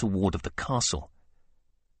the outer ward of the castle.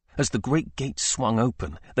 As the great gates swung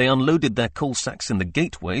open, they unloaded their coal sacks in the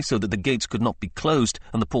gateway so that the gates could not be closed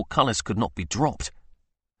and the portcullis could not be dropped.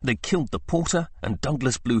 They killed the porter, and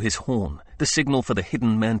Douglas blew his horn, the signal for the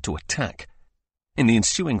hidden men to attack. In the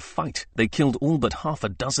ensuing fight, they killed all but half a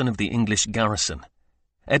dozen of the English garrison.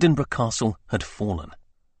 Edinburgh Castle had fallen.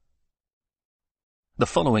 The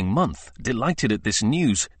following month, delighted at this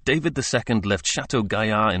news, David II left Chateau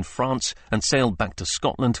Gaillard in France and sailed back to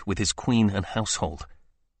Scotland with his queen and household.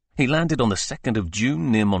 He landed on the 2nd of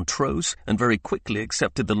June near Montrose and very quickly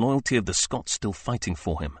accepted the loyalty of the Scots still fighting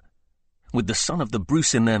for him. With the son of the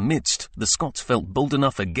Bruce in their midst, the Scots felt bold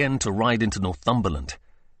enough again to ride into Northumberland.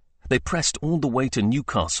 They pressed all the way to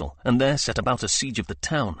Newcastle and there set about a siege of the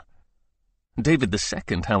town. David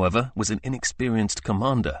II, however, was an inexperienced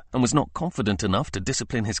commander and was not confident enough to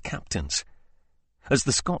discipline his captains. As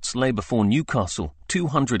the Scots lay before Newcastle,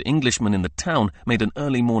 200 Englishmen in the town made an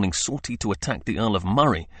early morning sortie to attack the Earl of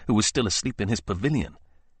Murray, who was still asleep in his pavilion.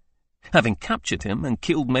 Having captured him and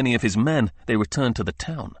killed many of his men, they returned to the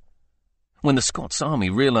town. When the Scots army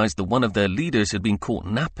realized that one of their leaders had been caught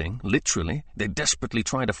napping, literally, they desperately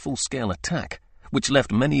tried a full-scale attack, which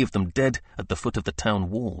left many of them dead at the foot of the town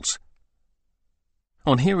walls.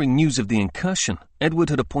 On hearing news of the incursion, Edward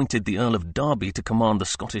had appointed the Earl of Derby to command the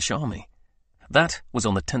Scottish army. That was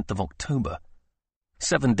on the 10th of October.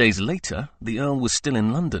 7 days later, the Earl was still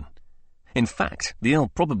in London. In fact, the Earl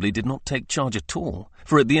probably did not take charge at all,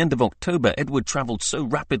 for at the end of October Edward travelled so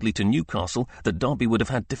rapidly to Newcastle that Derby would have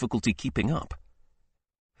had difficulty keeping up.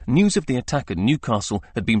 News of the attack at Newcastle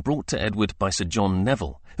had been brought to Edward by Sir John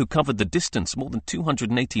Neville, who covered the distance more than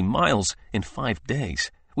 280 miles in 5 days,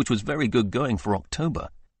 which was very good going for October.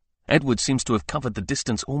 Edward seems to have covered the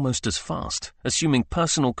distance almost as fast, assuming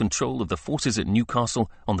personal control of the forces at Newcastle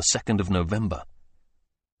on the 2nd of November.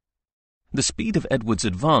 The speed of Edward's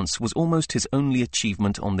advance was almost his only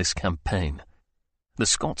achievement on this campaign. The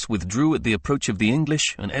Scots withdrew at the approach of the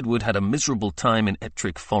English, and Edward had a miserable time in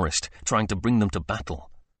Ettrick Forest, trying to bring them to battle.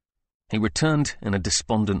 He returned in a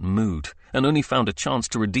despondent mood, and only found a chance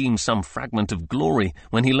to redeem some fragment of glory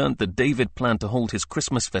when he learnt that David planned to hold his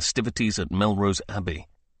Christmas festivities at Melrose Abbey.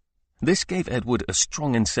 This gave Edward a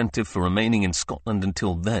strong incentive for remaining in Scotland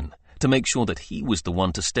until then, to make sure that he was the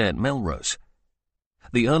one to stay at Melrose.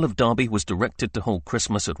 The Earl of Derby was directed to hold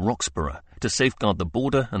Christmas at Roxburgh to safeguard the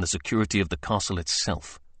border and the security of the castle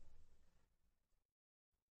itself.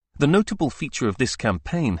 The notable feature of this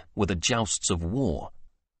campaign were the jousts of war.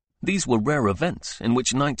 These were rare events in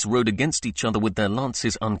which knights rode against each other with their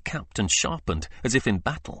lances uncapped and sharpened as if in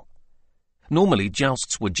battle. Normally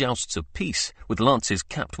jousts were jousts of peace, with lances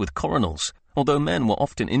capped with coronals, although men were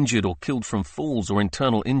often injured or killed from falls or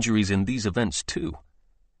internal injuries in these events too.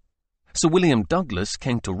 Sir William Douglas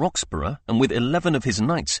came to Roxburgh and with 11 of his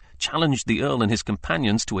knights challenged the Earl and his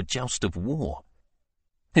companions to a joust of war.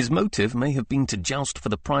 His motive may have been to joust for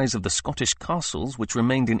the prize of the Scottish castles which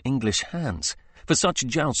remained in English hands, for such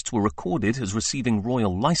jousts were recorded as receiving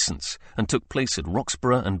royal licence and took place at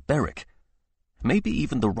Roxburgh and Berwick. Maybe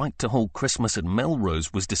even the right to hold Christmas at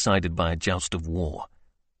Melrose was decided by a joust of war.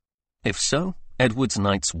 If so, Edward's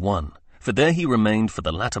knights won, for there he remained for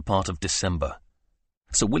the latter part of December.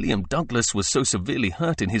 Sir William Douglas was so severely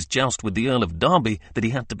hurt in his joust with the Earl of Derby that he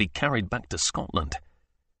had to be carried back to Scotland.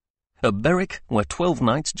 At Berwick, where 12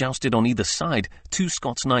 knights jousted on either side, 2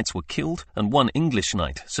 Scots knights were killed and 1 English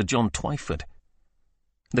knight, Sir John Twyford.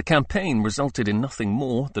 The campaign resulted in nothing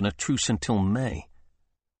more than a truce until May.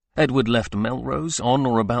 Edward left Melrose on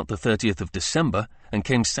or about the 30th of December and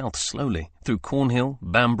came south slowly through Cornhill,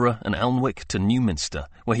 Bamborough and Alnwick to Newminster,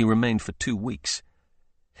 where he remained for 2 weeks.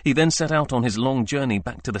 He then set out on his long journey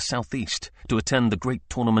back to the southeast to attend the great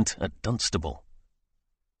tournament at Dunstable.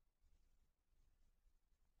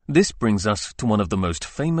 This brings us to one of the most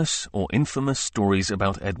famous or infamous stories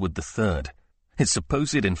about Edward III, his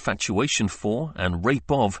supposed infatuation for and rape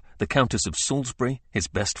of the Countess of Salisbury, his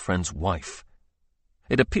best friend's wife.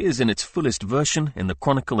 It appears in its fullest version in the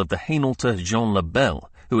chronicle of the Hainaulter Jean le Bel,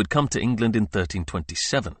 who had come to England in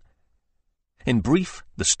 1327. In brief,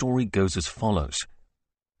 the story goes as follows.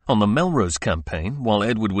 On the Melrose campaign, while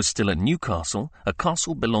Edward was still at Newcastle, a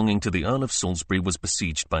castle belonging to the Earl of Salisbury was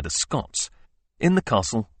besieged by the Scots. In the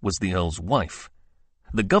castle was the Earl's wife.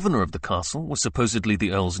 The governor of the castle was supposedly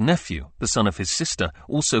the Earl's nephew, the son of his sister,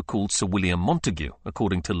 also called Sir William Montague,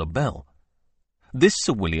 according to Le Bel. This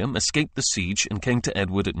Sir William escaped the siege and came to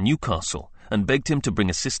Edward at Newcastle and begged him to bring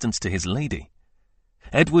assistance to his lady.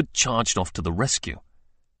 Edward charged off to the rescue.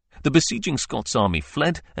 The besieging Scots army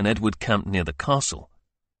fled, and Edward camped near the castle.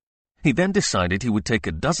 He then decided he would take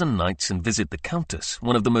a dozen knights and visit the Countess,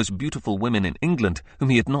 one of the most beautiful women in England, whom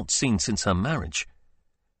he had not seen since her marriage.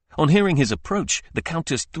 On hearing his approach, the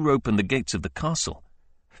Countess threw open the gates of the castle.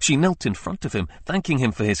 She knelt in front of him, thanking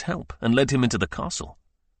him for his help, and led him into the castle.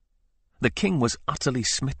 The king was utterly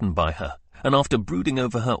smitten by her, and after brooding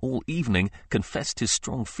over her all evening, confessed his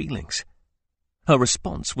strong feelings. Her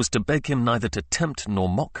response was to beg him neither to tempt nor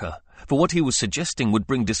mock her, for what he was suggesting would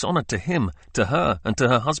bring dishonor to him, to her, and to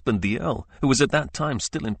her husband the Earl, who was at that time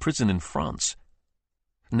still in prison in France.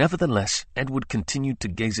 Nevertheless, Edward continued to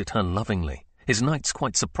gaze at her lovingly, his knights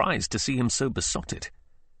quite surprised to see him so besotted.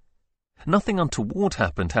 Nothing untoward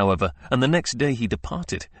happened, however, and the next day he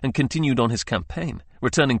departed and continued on his campaign,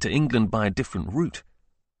 returning to England by a different route.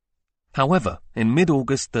 However, in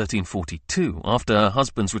mid-August 1342, after her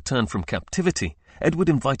husband's return from captivity, Edward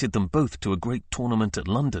invited them both to a great tournament at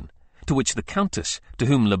London, to which the Countess, to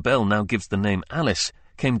whom La Belle now gives the name Alice,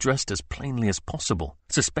 came dressed as plainly as possible,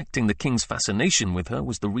 suspecting the king's fascination with her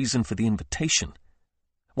was the reason for the invitation.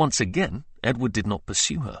 Once again, Edward did not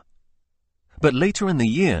pursue her. But later in the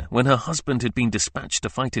year, when her husband had been dispatched to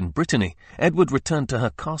fight in Brittany, Edward returned to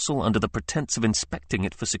her castle under the pretence of inspecting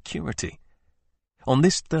it for security. On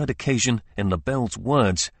this third occasion, in La Belle's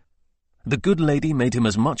words, "The good lady made him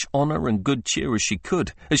as much honour and good cheer as she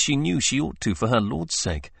could, as she knew she ought to for her lord's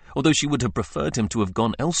sake, although she would have preferred him to have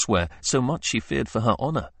gone elsewhere, so much she feared for her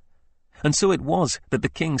honour. And so it was that the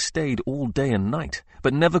king stayed all day and night,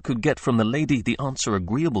 but never could get from the lady the answer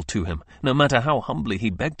agreeable to him, no matter how humbly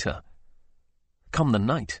he begged her. Come the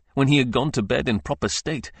night, when he had gone to bed in proper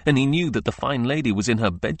state, and he knew that the fine lady was in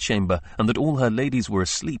her bedchamber, and that all her ladies were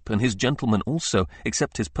asleep, and his gentlemen also,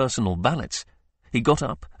 except his personal valets, he got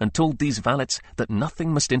up and told these valets that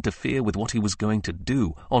nothing must interfere with what he was going to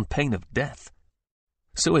do, on pain of death.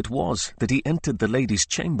 So it was that he entered the lady's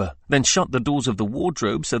chamber, then shut the doors of the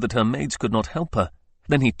wardrobe so that her maids could not help her.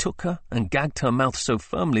 Then he took her and gagged her mouth so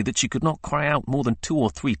firmly that she could not cry out more than 2 or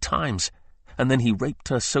 3 times. And then he raped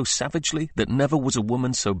her so savagely that never was a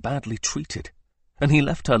woman so badly treated. And he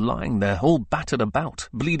left her lying there, all battered about,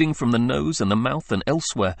 bleeding from the nose and the mouth and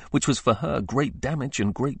elsewhere, which was for her great damage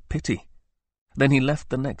and great pity. Then he left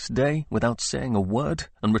the next day without saying a word,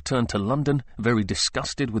 and returned to London, very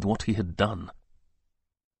disgusted with what he had done."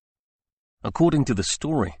 According to the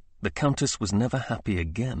story, the Countess was never happy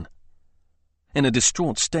again. In a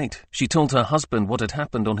distraught state, she told her husband what had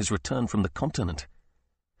happened on his return from the continent.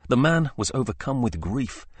 The man was overcome with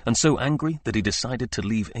grief, and so angry that he decided to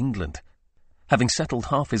leave England. Having settled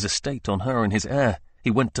half his estate on her and his heir, he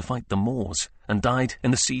went to fight the Moors, and died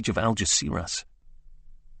in the siege of Algeciras.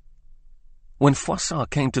 When Froissart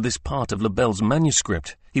came to this part of La Belle's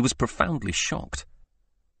manuscript, he was profoundly shocked.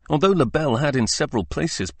 Although La Belle had in several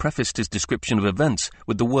places prefaced his description of events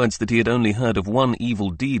with the words that he had only heard of one evil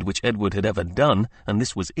deed which Edward had ever done, and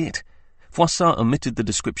this was it, Froissart omitted the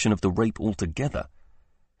description of the rape altogether.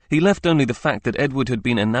 He left only the fact that Edward had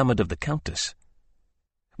been enamoured of the Countess.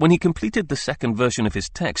 When he completed the second version of his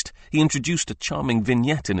text, he introduced a charming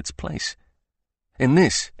vignette in its place. In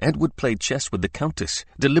this, Edward played chess with the Countess,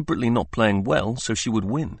 deliberately not playing well so she would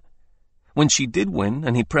win. When she did win,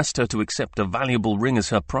 and he pressed her to accept a valuable ring as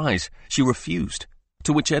her prize, she refused,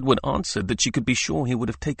 to which Edward answered that she could be sure he would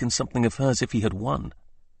have taken something of hers if he had won.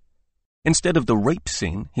 Instead of the rape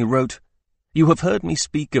scene, he wrote, "You have heard me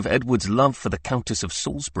speak of Edward's love for the Countess of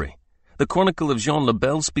Salisbury. The Chronicle of Jean Le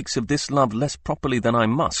Bel speaks of this love less properly than I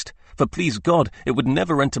must, for please God, it would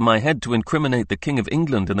never enter my head to incriminate the King of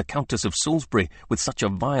England and the Countess of Salisbury with such a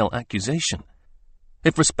vile accusation.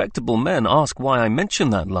 If respectable men ask why I mention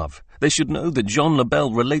that love, they should know that Jean Le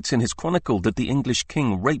Bel relates in his chronicle that the English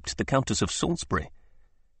king raped the Countess of Salisbury.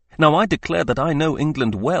 Now I declare that I know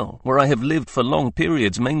England well, where I have lived for long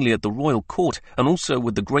periods mainly at the royal court and also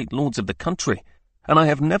with the great lords of the country, and I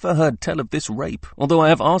have never heard tell of this rape, although I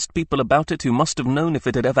have asked people about it who must have known if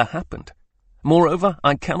it had ever happened. Moreover,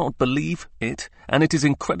 I cannot believe it, and it is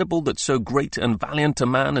incredible that so great and valiant a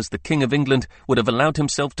man as the King of England would have allowed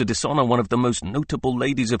himself to dishonour one of the most notable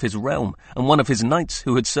ladies of his realm, and one of his knights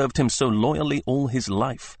who had served him so loyally all his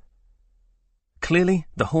life." Clearly,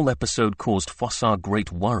 the whole episode caused Froissart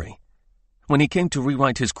great worry. When he came to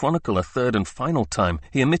rewrite his chronicle a third and final time,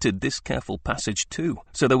 he omitted this careful passage too,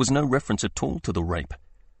 so there was no reference at all to the rape.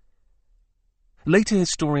 Later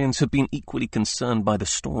historians have been equally concerned by the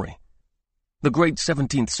story. The great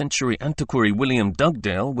 17th century antiquary William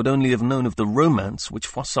Dugdale would only have known of the romance which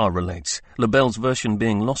Froissart relates, La Belle's version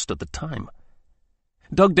being lost at the time.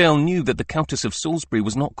 Dugdale knew that the Countess of Salisbury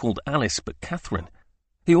was not called Alice but Catherine,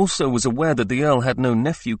 He also was aware that the Earl had no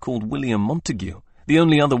nephew called William Montague. The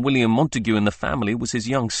only other William Montague in the family was his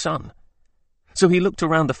young son. So he looked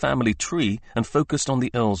around the family tree and focused on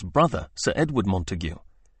the Earl's brother, Sir Edward Montague.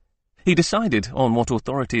 He decided, on what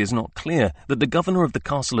authority is not clear, that the governor of the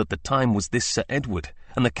castle at the time was this Sir Edward,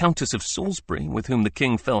 and the Countess of Salisbury, with whom the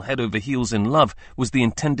king fell head over heels in love, was the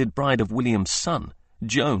intended bride of William's son,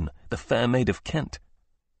 Joan, the fair maid of Kent.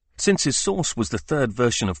 Since his source was the third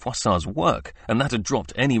version of Froissart's work, and that had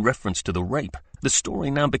dropped any reference to the rape, the story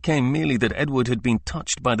now became merely that Edward had been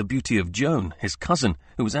touched by the beauty of Joan, his cousin,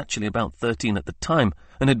 who was actually about 13 at the time,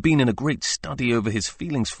 and had been in a great study over his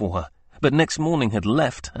feelings for her, but next morning had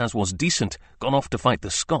left, as was decent, gone off to fight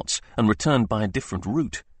the Scots, and returned by a different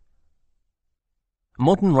route.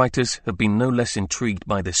 Modern writers have been no less intrigued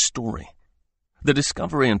by this story. The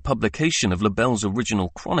discovery and publication of Lebel's original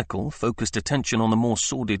chronicle focused attention on the more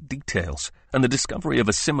sordid details, and the discovery of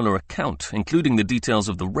a similar account, including the details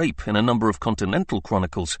of the rape in a number of continental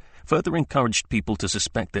chronicles, further encouraged people to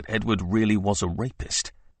suspect that Edward really was a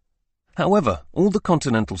rapist. However, all the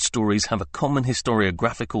continental stories have a common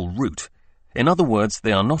historiographical root. In other words,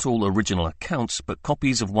 they are not all original accounts, but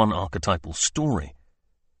copies of one archetypal story.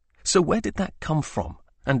 So where did that come from,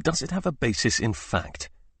 and does it have a basis in fact?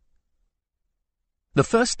 The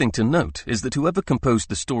first thing to note is that whoever composed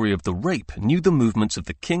the story of the rape knew the movements of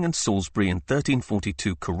the king and Salisbury in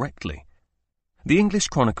 1342 correctly. The English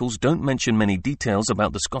chronicles don't mention many details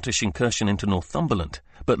about the Scottish incursion into Northumberland,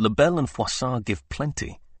 but Lebel and Froissart give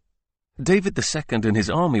plenty. David II and his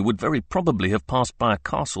army would very probably have passed by a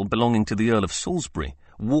castle belonging to the Earl of Salisbury,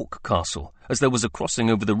 Wark Castle, as there was a crossing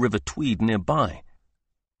over the River Tweed nearby.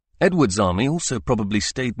 Edward's army also probably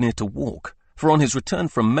stayed near to Wark, for on his return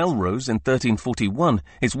from Melrose in 1341,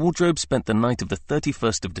 his wardrobe spent the night of the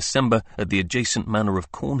 31st of December at the adjacent manor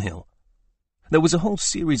of Cornhill. There was a whole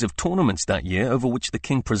series of tournaments that year over which the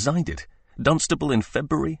king presided, Dunstable in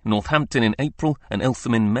February, Northampton in April, and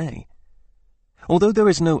Eltham in May. Although there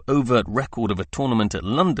is no overt record of a tournament at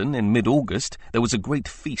London in mid-August, there was a great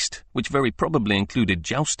feast, which very probably included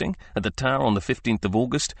jousting, at the Tower on the 15th of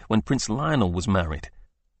August when Prince Lionel was married.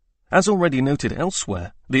 As already noted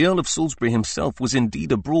elsewhere, the Earl of Salisbury himself was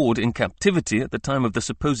indeed abroad in captivity at the time of the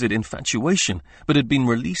supposed infatuation, but had been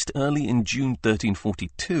released early in June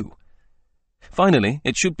 1342. Finally,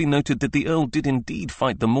 it should be noted that the Earl did indeed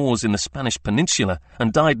fight the Moors in the Spanish peninsula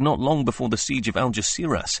and died not long before the siege of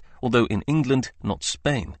Algeciras, although in England, not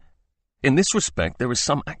Spain. In this respect, there is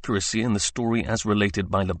some accuracy in the story as related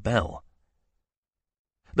by Lebel.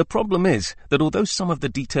 The problem is that although some of the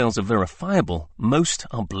details are verifiable, most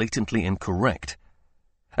are blatantly incorrect.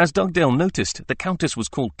 As Dugdale noticed, the Countess was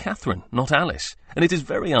called Catherine, not Alice, and it is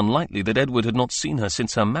very unlikely that Edward had not seen her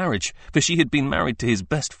since her marriage, for she had been married to his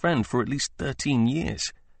best friend for at least 13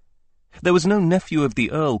 years. There was no nephew of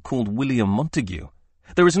the Earl called William Montague.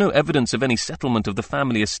 There is no evidence of any settlement of the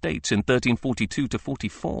family estates in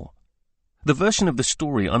 1342-44. The version of the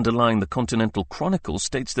story underlying the Continental Chronicle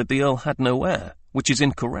states that the Earl had no heir, which is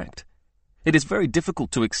incorrect. It is very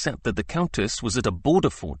difficult to accept that the Countess was at a border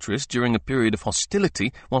fortress during a period of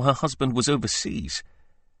hostility while her husband was overseas.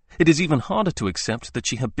 It is even harder to accept that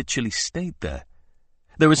she habitually stayed there.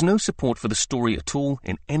 There is no support for the story at all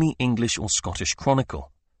in any English or Scottish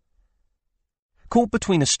chronicle. Caught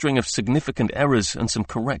between a string of significant errors and some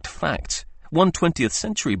correct facts, one 20th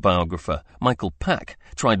century biographer, Michael Pack,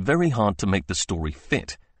 tried very hard to make the story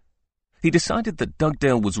fit. He decided that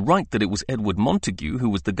Dugdale was right that it was Edward Montague, who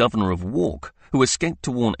was the governor of Wark, who escaped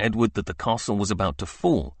to warn Edward that the castle was about to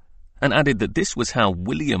fall, and added that this was how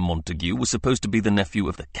William Montague was supposed to be the nephew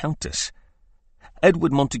of the Countess.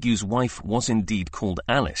 Edward Montague's wife was indeed called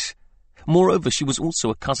Alice. Moreover, she was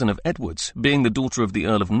also a cousin of Edward's, being the daughter of the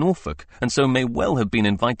Earl of Norfolk, and so may well have been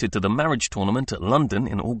invited to the marriage tournament at London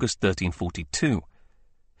in August 1342.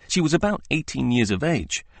 She was about 18 years of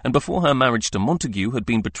age, and before her marriage to Montague had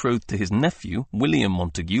been betrothed to his nephew, William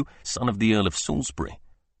Montague, son of the Earl of Salisbury.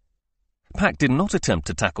 Pack did not attempt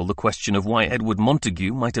to tackle the question of why Edward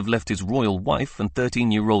Montague might have left his royal wife and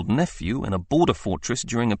 13-year-old nephew in a border fortress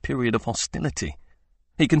during a period of hostility.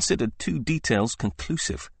 He considered two details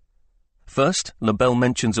conclusive. First, Lebel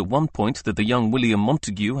mentions at one point that the young William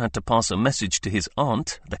Montague had to pass a message to his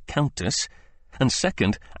aunt, the Countess, and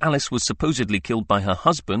second, Alice was supposedly killed by her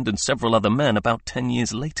husband and several other men about 10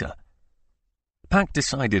 years later. Pack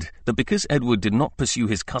decided that because Edward did not pursue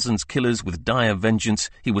his cousin's killers with dire vengeance,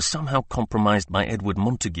 he was somehow compromised by Edward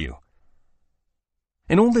Montague.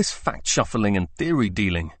 In all this fact-shuffling and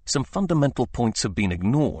theory-dealing, some fundamental points have been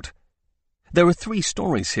ignored. There are three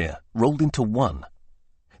stories here, rolled into one.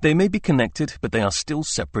 They may be connected, but they are still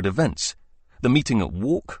separate events. the meeting at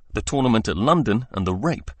Walk, the tournament at London, and the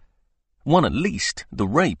rape. One at least, the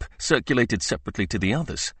rape, circulated separately to the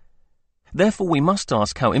others. Therefore, we must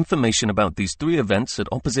ask how information about these three events at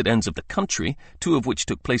opposite ends of the country, two of which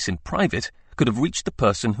took place in private, could have reached the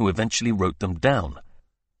person who eventually wrote them down.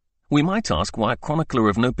 We might ask why a chronicler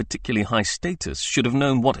of no particularly high status should have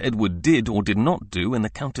known what Edward did or did not do in the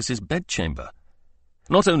Countess's bedchamber.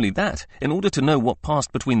 Not only that, in order to know what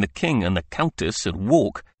passed between the king and the Countess at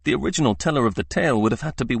Walk, the original teller of the tale would have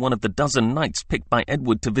had to be one of the dozen knights picked by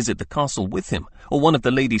Edward to visit the castle with him, or one of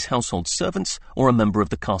the lady's household servants, or a member of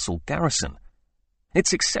the castle garrison.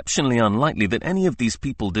 It's exceptionally unlikely that any of these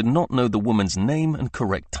people did not know the woman's name and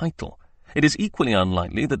correct title. It is equally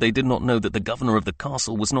unlikely that they did not know that the governor of the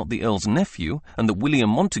castle was not the Earl's nephew, and that William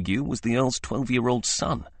Montague was the Earl's 12-year-old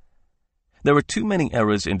son. There are too many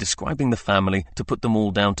errors in describing the family to put them all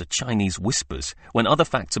down to Chinese whispers, when other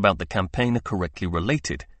facts about the campaign are correctly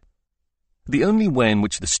related. The only way in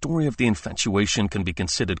which the story of the infatuation can be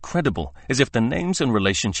considered credible is if the names and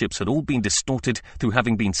relationships had all been distorted through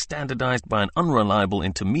having been standardized by an unreliable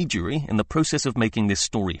intermediary in the process of making this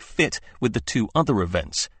story fit with the two other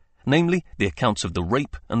events, namely the accounts of the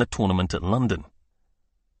rape and the tournament at London.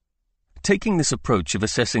 Taking this approach of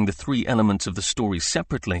assessing the three elements of the story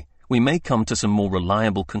separately, we may come to some more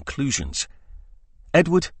reliable conclusions.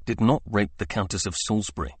 Edward did not rape the Countess of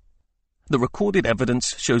Salisbury. The recorded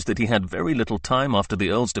evidence shows that he had very little time after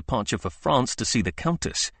the Earl's departure for France to see the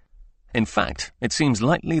Countess. In fact, it seems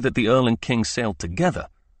likely that the Earl and King sailed together.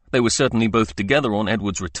 They were certainly both together on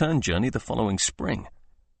Edward's return journey the following spring.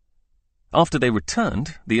 After they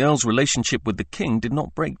returned, the Earl's relationship with the King did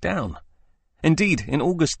not break down. Indeed, in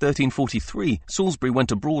August 1343, Salisbury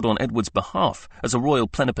went abroad on Edward's behalf as a royal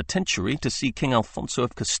plenipotentiary to see King Alfonso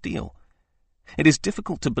of Castile. It is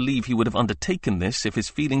difficult to believe he would have undertaken this if his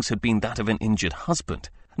feelings had been that of an injured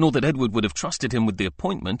husband, nor that Edward would have trusted him with the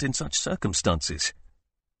appointment in such circumstances.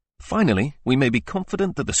 Finally, we may be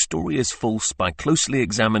confident that the story is false by closely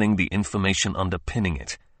examining the information underpinning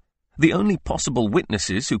it. The only possible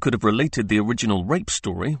witnesses who could have related the original rape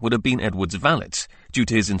story would have been Edward's valets, due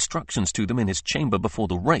to his instructions to them in his chamber before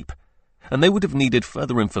the rape, and they would have needed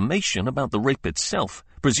further information about the rape itself,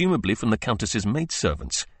 presumably from the Countess's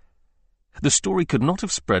maidservants. The story could not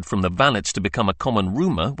have spread from the valets to become a common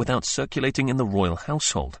rumour without circulating in the royal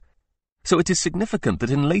household. So it is significant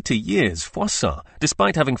that in later years, Froissart,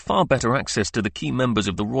 despite having far better access to the key members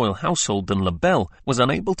of the royal household than Lebel, was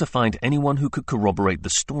unable to find anyone who could corroborate the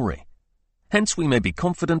story. Hence we may be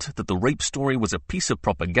confident that the rape story was a piece of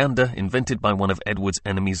propaganda invented by one of Edward's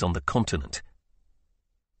enemies on the continent.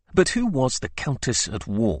 But who was the Countess at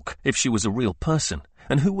Walk, if she was a real person,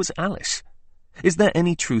 and who was Alice? Is there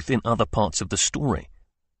any truth in other parts of the story?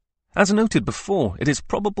 As noted before, it is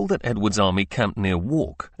probable that Edward's army camped near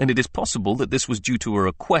Walk, and it is possible that this was due to a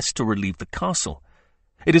request to relieve the castle.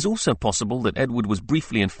 It is also possible that Edward was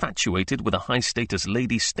briefly infatuated with a high-status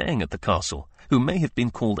lady staying at the castle, who may have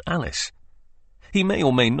been called Alice. He may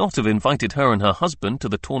or may not have invited her and her husband to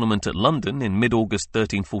the tournament at London in mid-August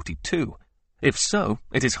 1342. If so,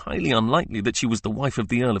 it is highly unlikely that she was the wife of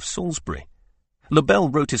the Earl of Salisbury. Lebel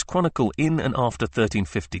wrote his chronicle in and after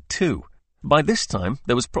 1352. By this time,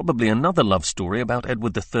 there was probably another love story about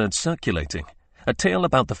Edward III circulating, a tale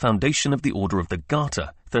about the foundation of the Order of the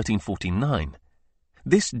Garter, 1349.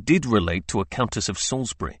 This did relate to a Countess of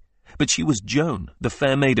Salisbury, but she was Joan, the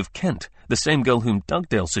fair maid of Kent, the same girl whom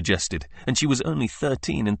Dugdale suggested, and she was only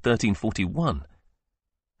 13 in 1341.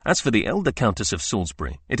 As for the elder Countess of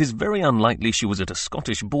Salisbury, it is very unlikely she was at a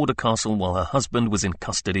Scottish border castle while her husband was in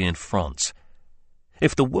custody in France.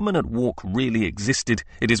 If the woman at Walk really existed,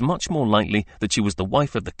 it is much more likely that she was the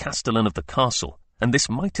wife of the castellan of the castle, and this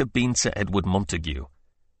might have been Sir Edward Montague.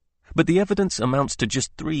 But the evidence amounts to just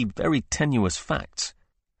three very tenuous facts.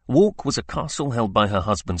 Walk was a castle held by her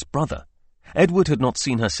husband's brother. Edward had not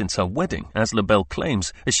seen her since her wedding, as Lebel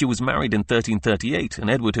claims, as she was married in 1338 and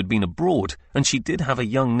Edward had been abroad, and she did have a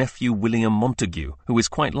young nephew, William Montague, who is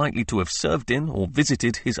quite likely to have served in or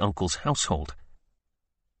visited his uncle's household.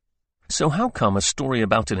 So how come a story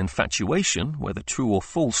about an infatuation, whether true or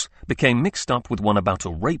false, became mixed up with one about a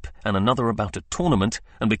rape and another about a tournament,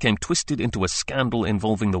 and became twisted into a scandal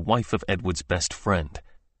involving the wife of Edward's best friend?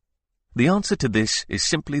 The answer to this is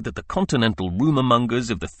simply that the continental rumour-mongers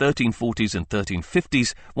of the 1340s and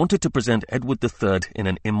 1350s wanted to present Edward III in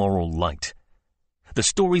an immoral light. The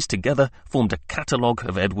stories together formed a catalogue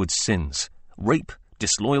of Edward's sins: rape,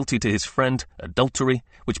 disloyalty to his friend, adultery,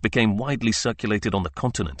 which became widely circulated on the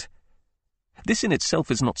continent. This in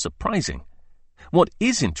itself is not surprising. What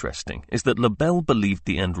is interesting is that Lebel believed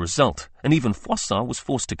the end result, and even Froissart was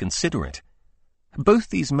forced to consider it. Both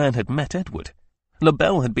these men had met Edward. Le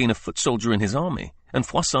Bel had been a foot soldier in his army, and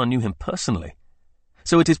Froissart knew him personally.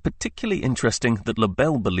 So it is particularly interesting that Le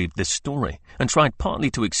Bel believed this story and tried partly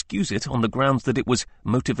to excuse it on the grounds that it was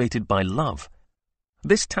motivated by love.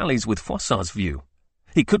 This tallies with Froissart's view.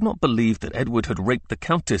 He could not believe that Edward had raped the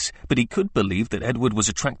Countess, but he could believe that Edward was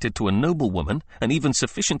attracted to a noblewoman and even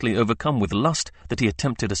sufficiently overcome with lust that he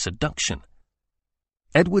attempted a seduction.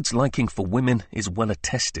 Edward's liking for women is well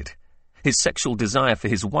attested. His sexual desire for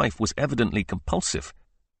his wife was evidently compulsive.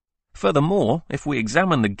 Furthermore, if we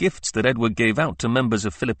examine the gifts that Edward gave out to members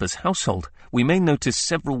of Philippa's household, we may notice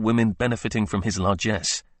several women benefiting from his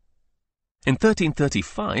largesse. In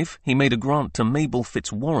 1335, he made a grant to Mabel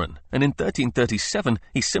Fitzwarren, and in 1337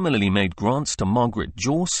 he similarly made grants to Margaret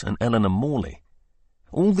Jorce and Eleanor Morley.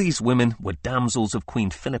 All these women were damsels of Queen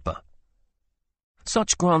Philippa.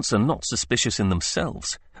 Such grants are not suspicious in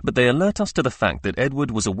themselves, but they alert us to the fact that Edward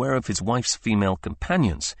was aware of his wife's female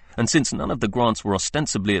companions, and since none of the grants were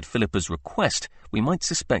ostensibly at Philippa's request, we might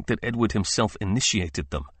suspect that Edward himself initiated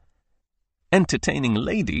them. Entertaining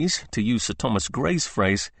ladies, to use Sir Thomas Gray's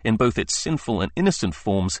phrase, in both its sinful and innocent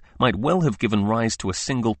forms, might well have given rise to a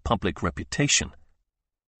single public reputation.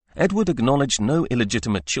 Edward acknowledged no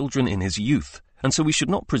illegitimate children in his youth, and so we should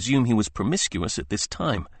not presume he was promiscuous at this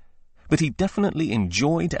time. But he definitely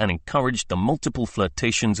enjoyed and encouraged the multiple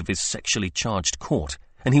flirtations of his sexually charged court,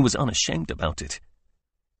 and he was unashamed about it.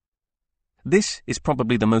 This is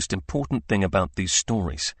probably the most important thing about these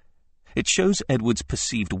stories. It shows Edward's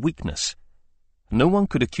perceived weakness. No one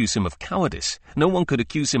could accuse him of cowardice. No one could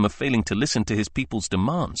accuse him of failing to listen to his people's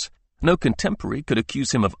demands. No contemporary could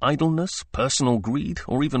accuse him of idleness, personal greed,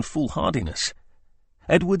 or even foolhardiness.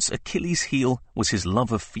 Edward's Achilles' heel was his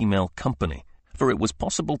love of female company, for it was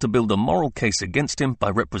possible to build a moral case against him by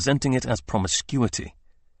representing it as promiscuity.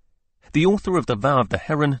 The author of The Vow of the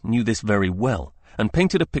Heron knew this very well, and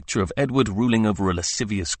painted a picture of Edward ruling over a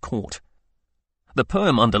lascivious court. The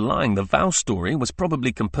poem underlying the vow story was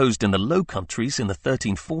probably composed in the Low Countries in the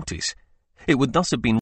 1340s. It would thus have been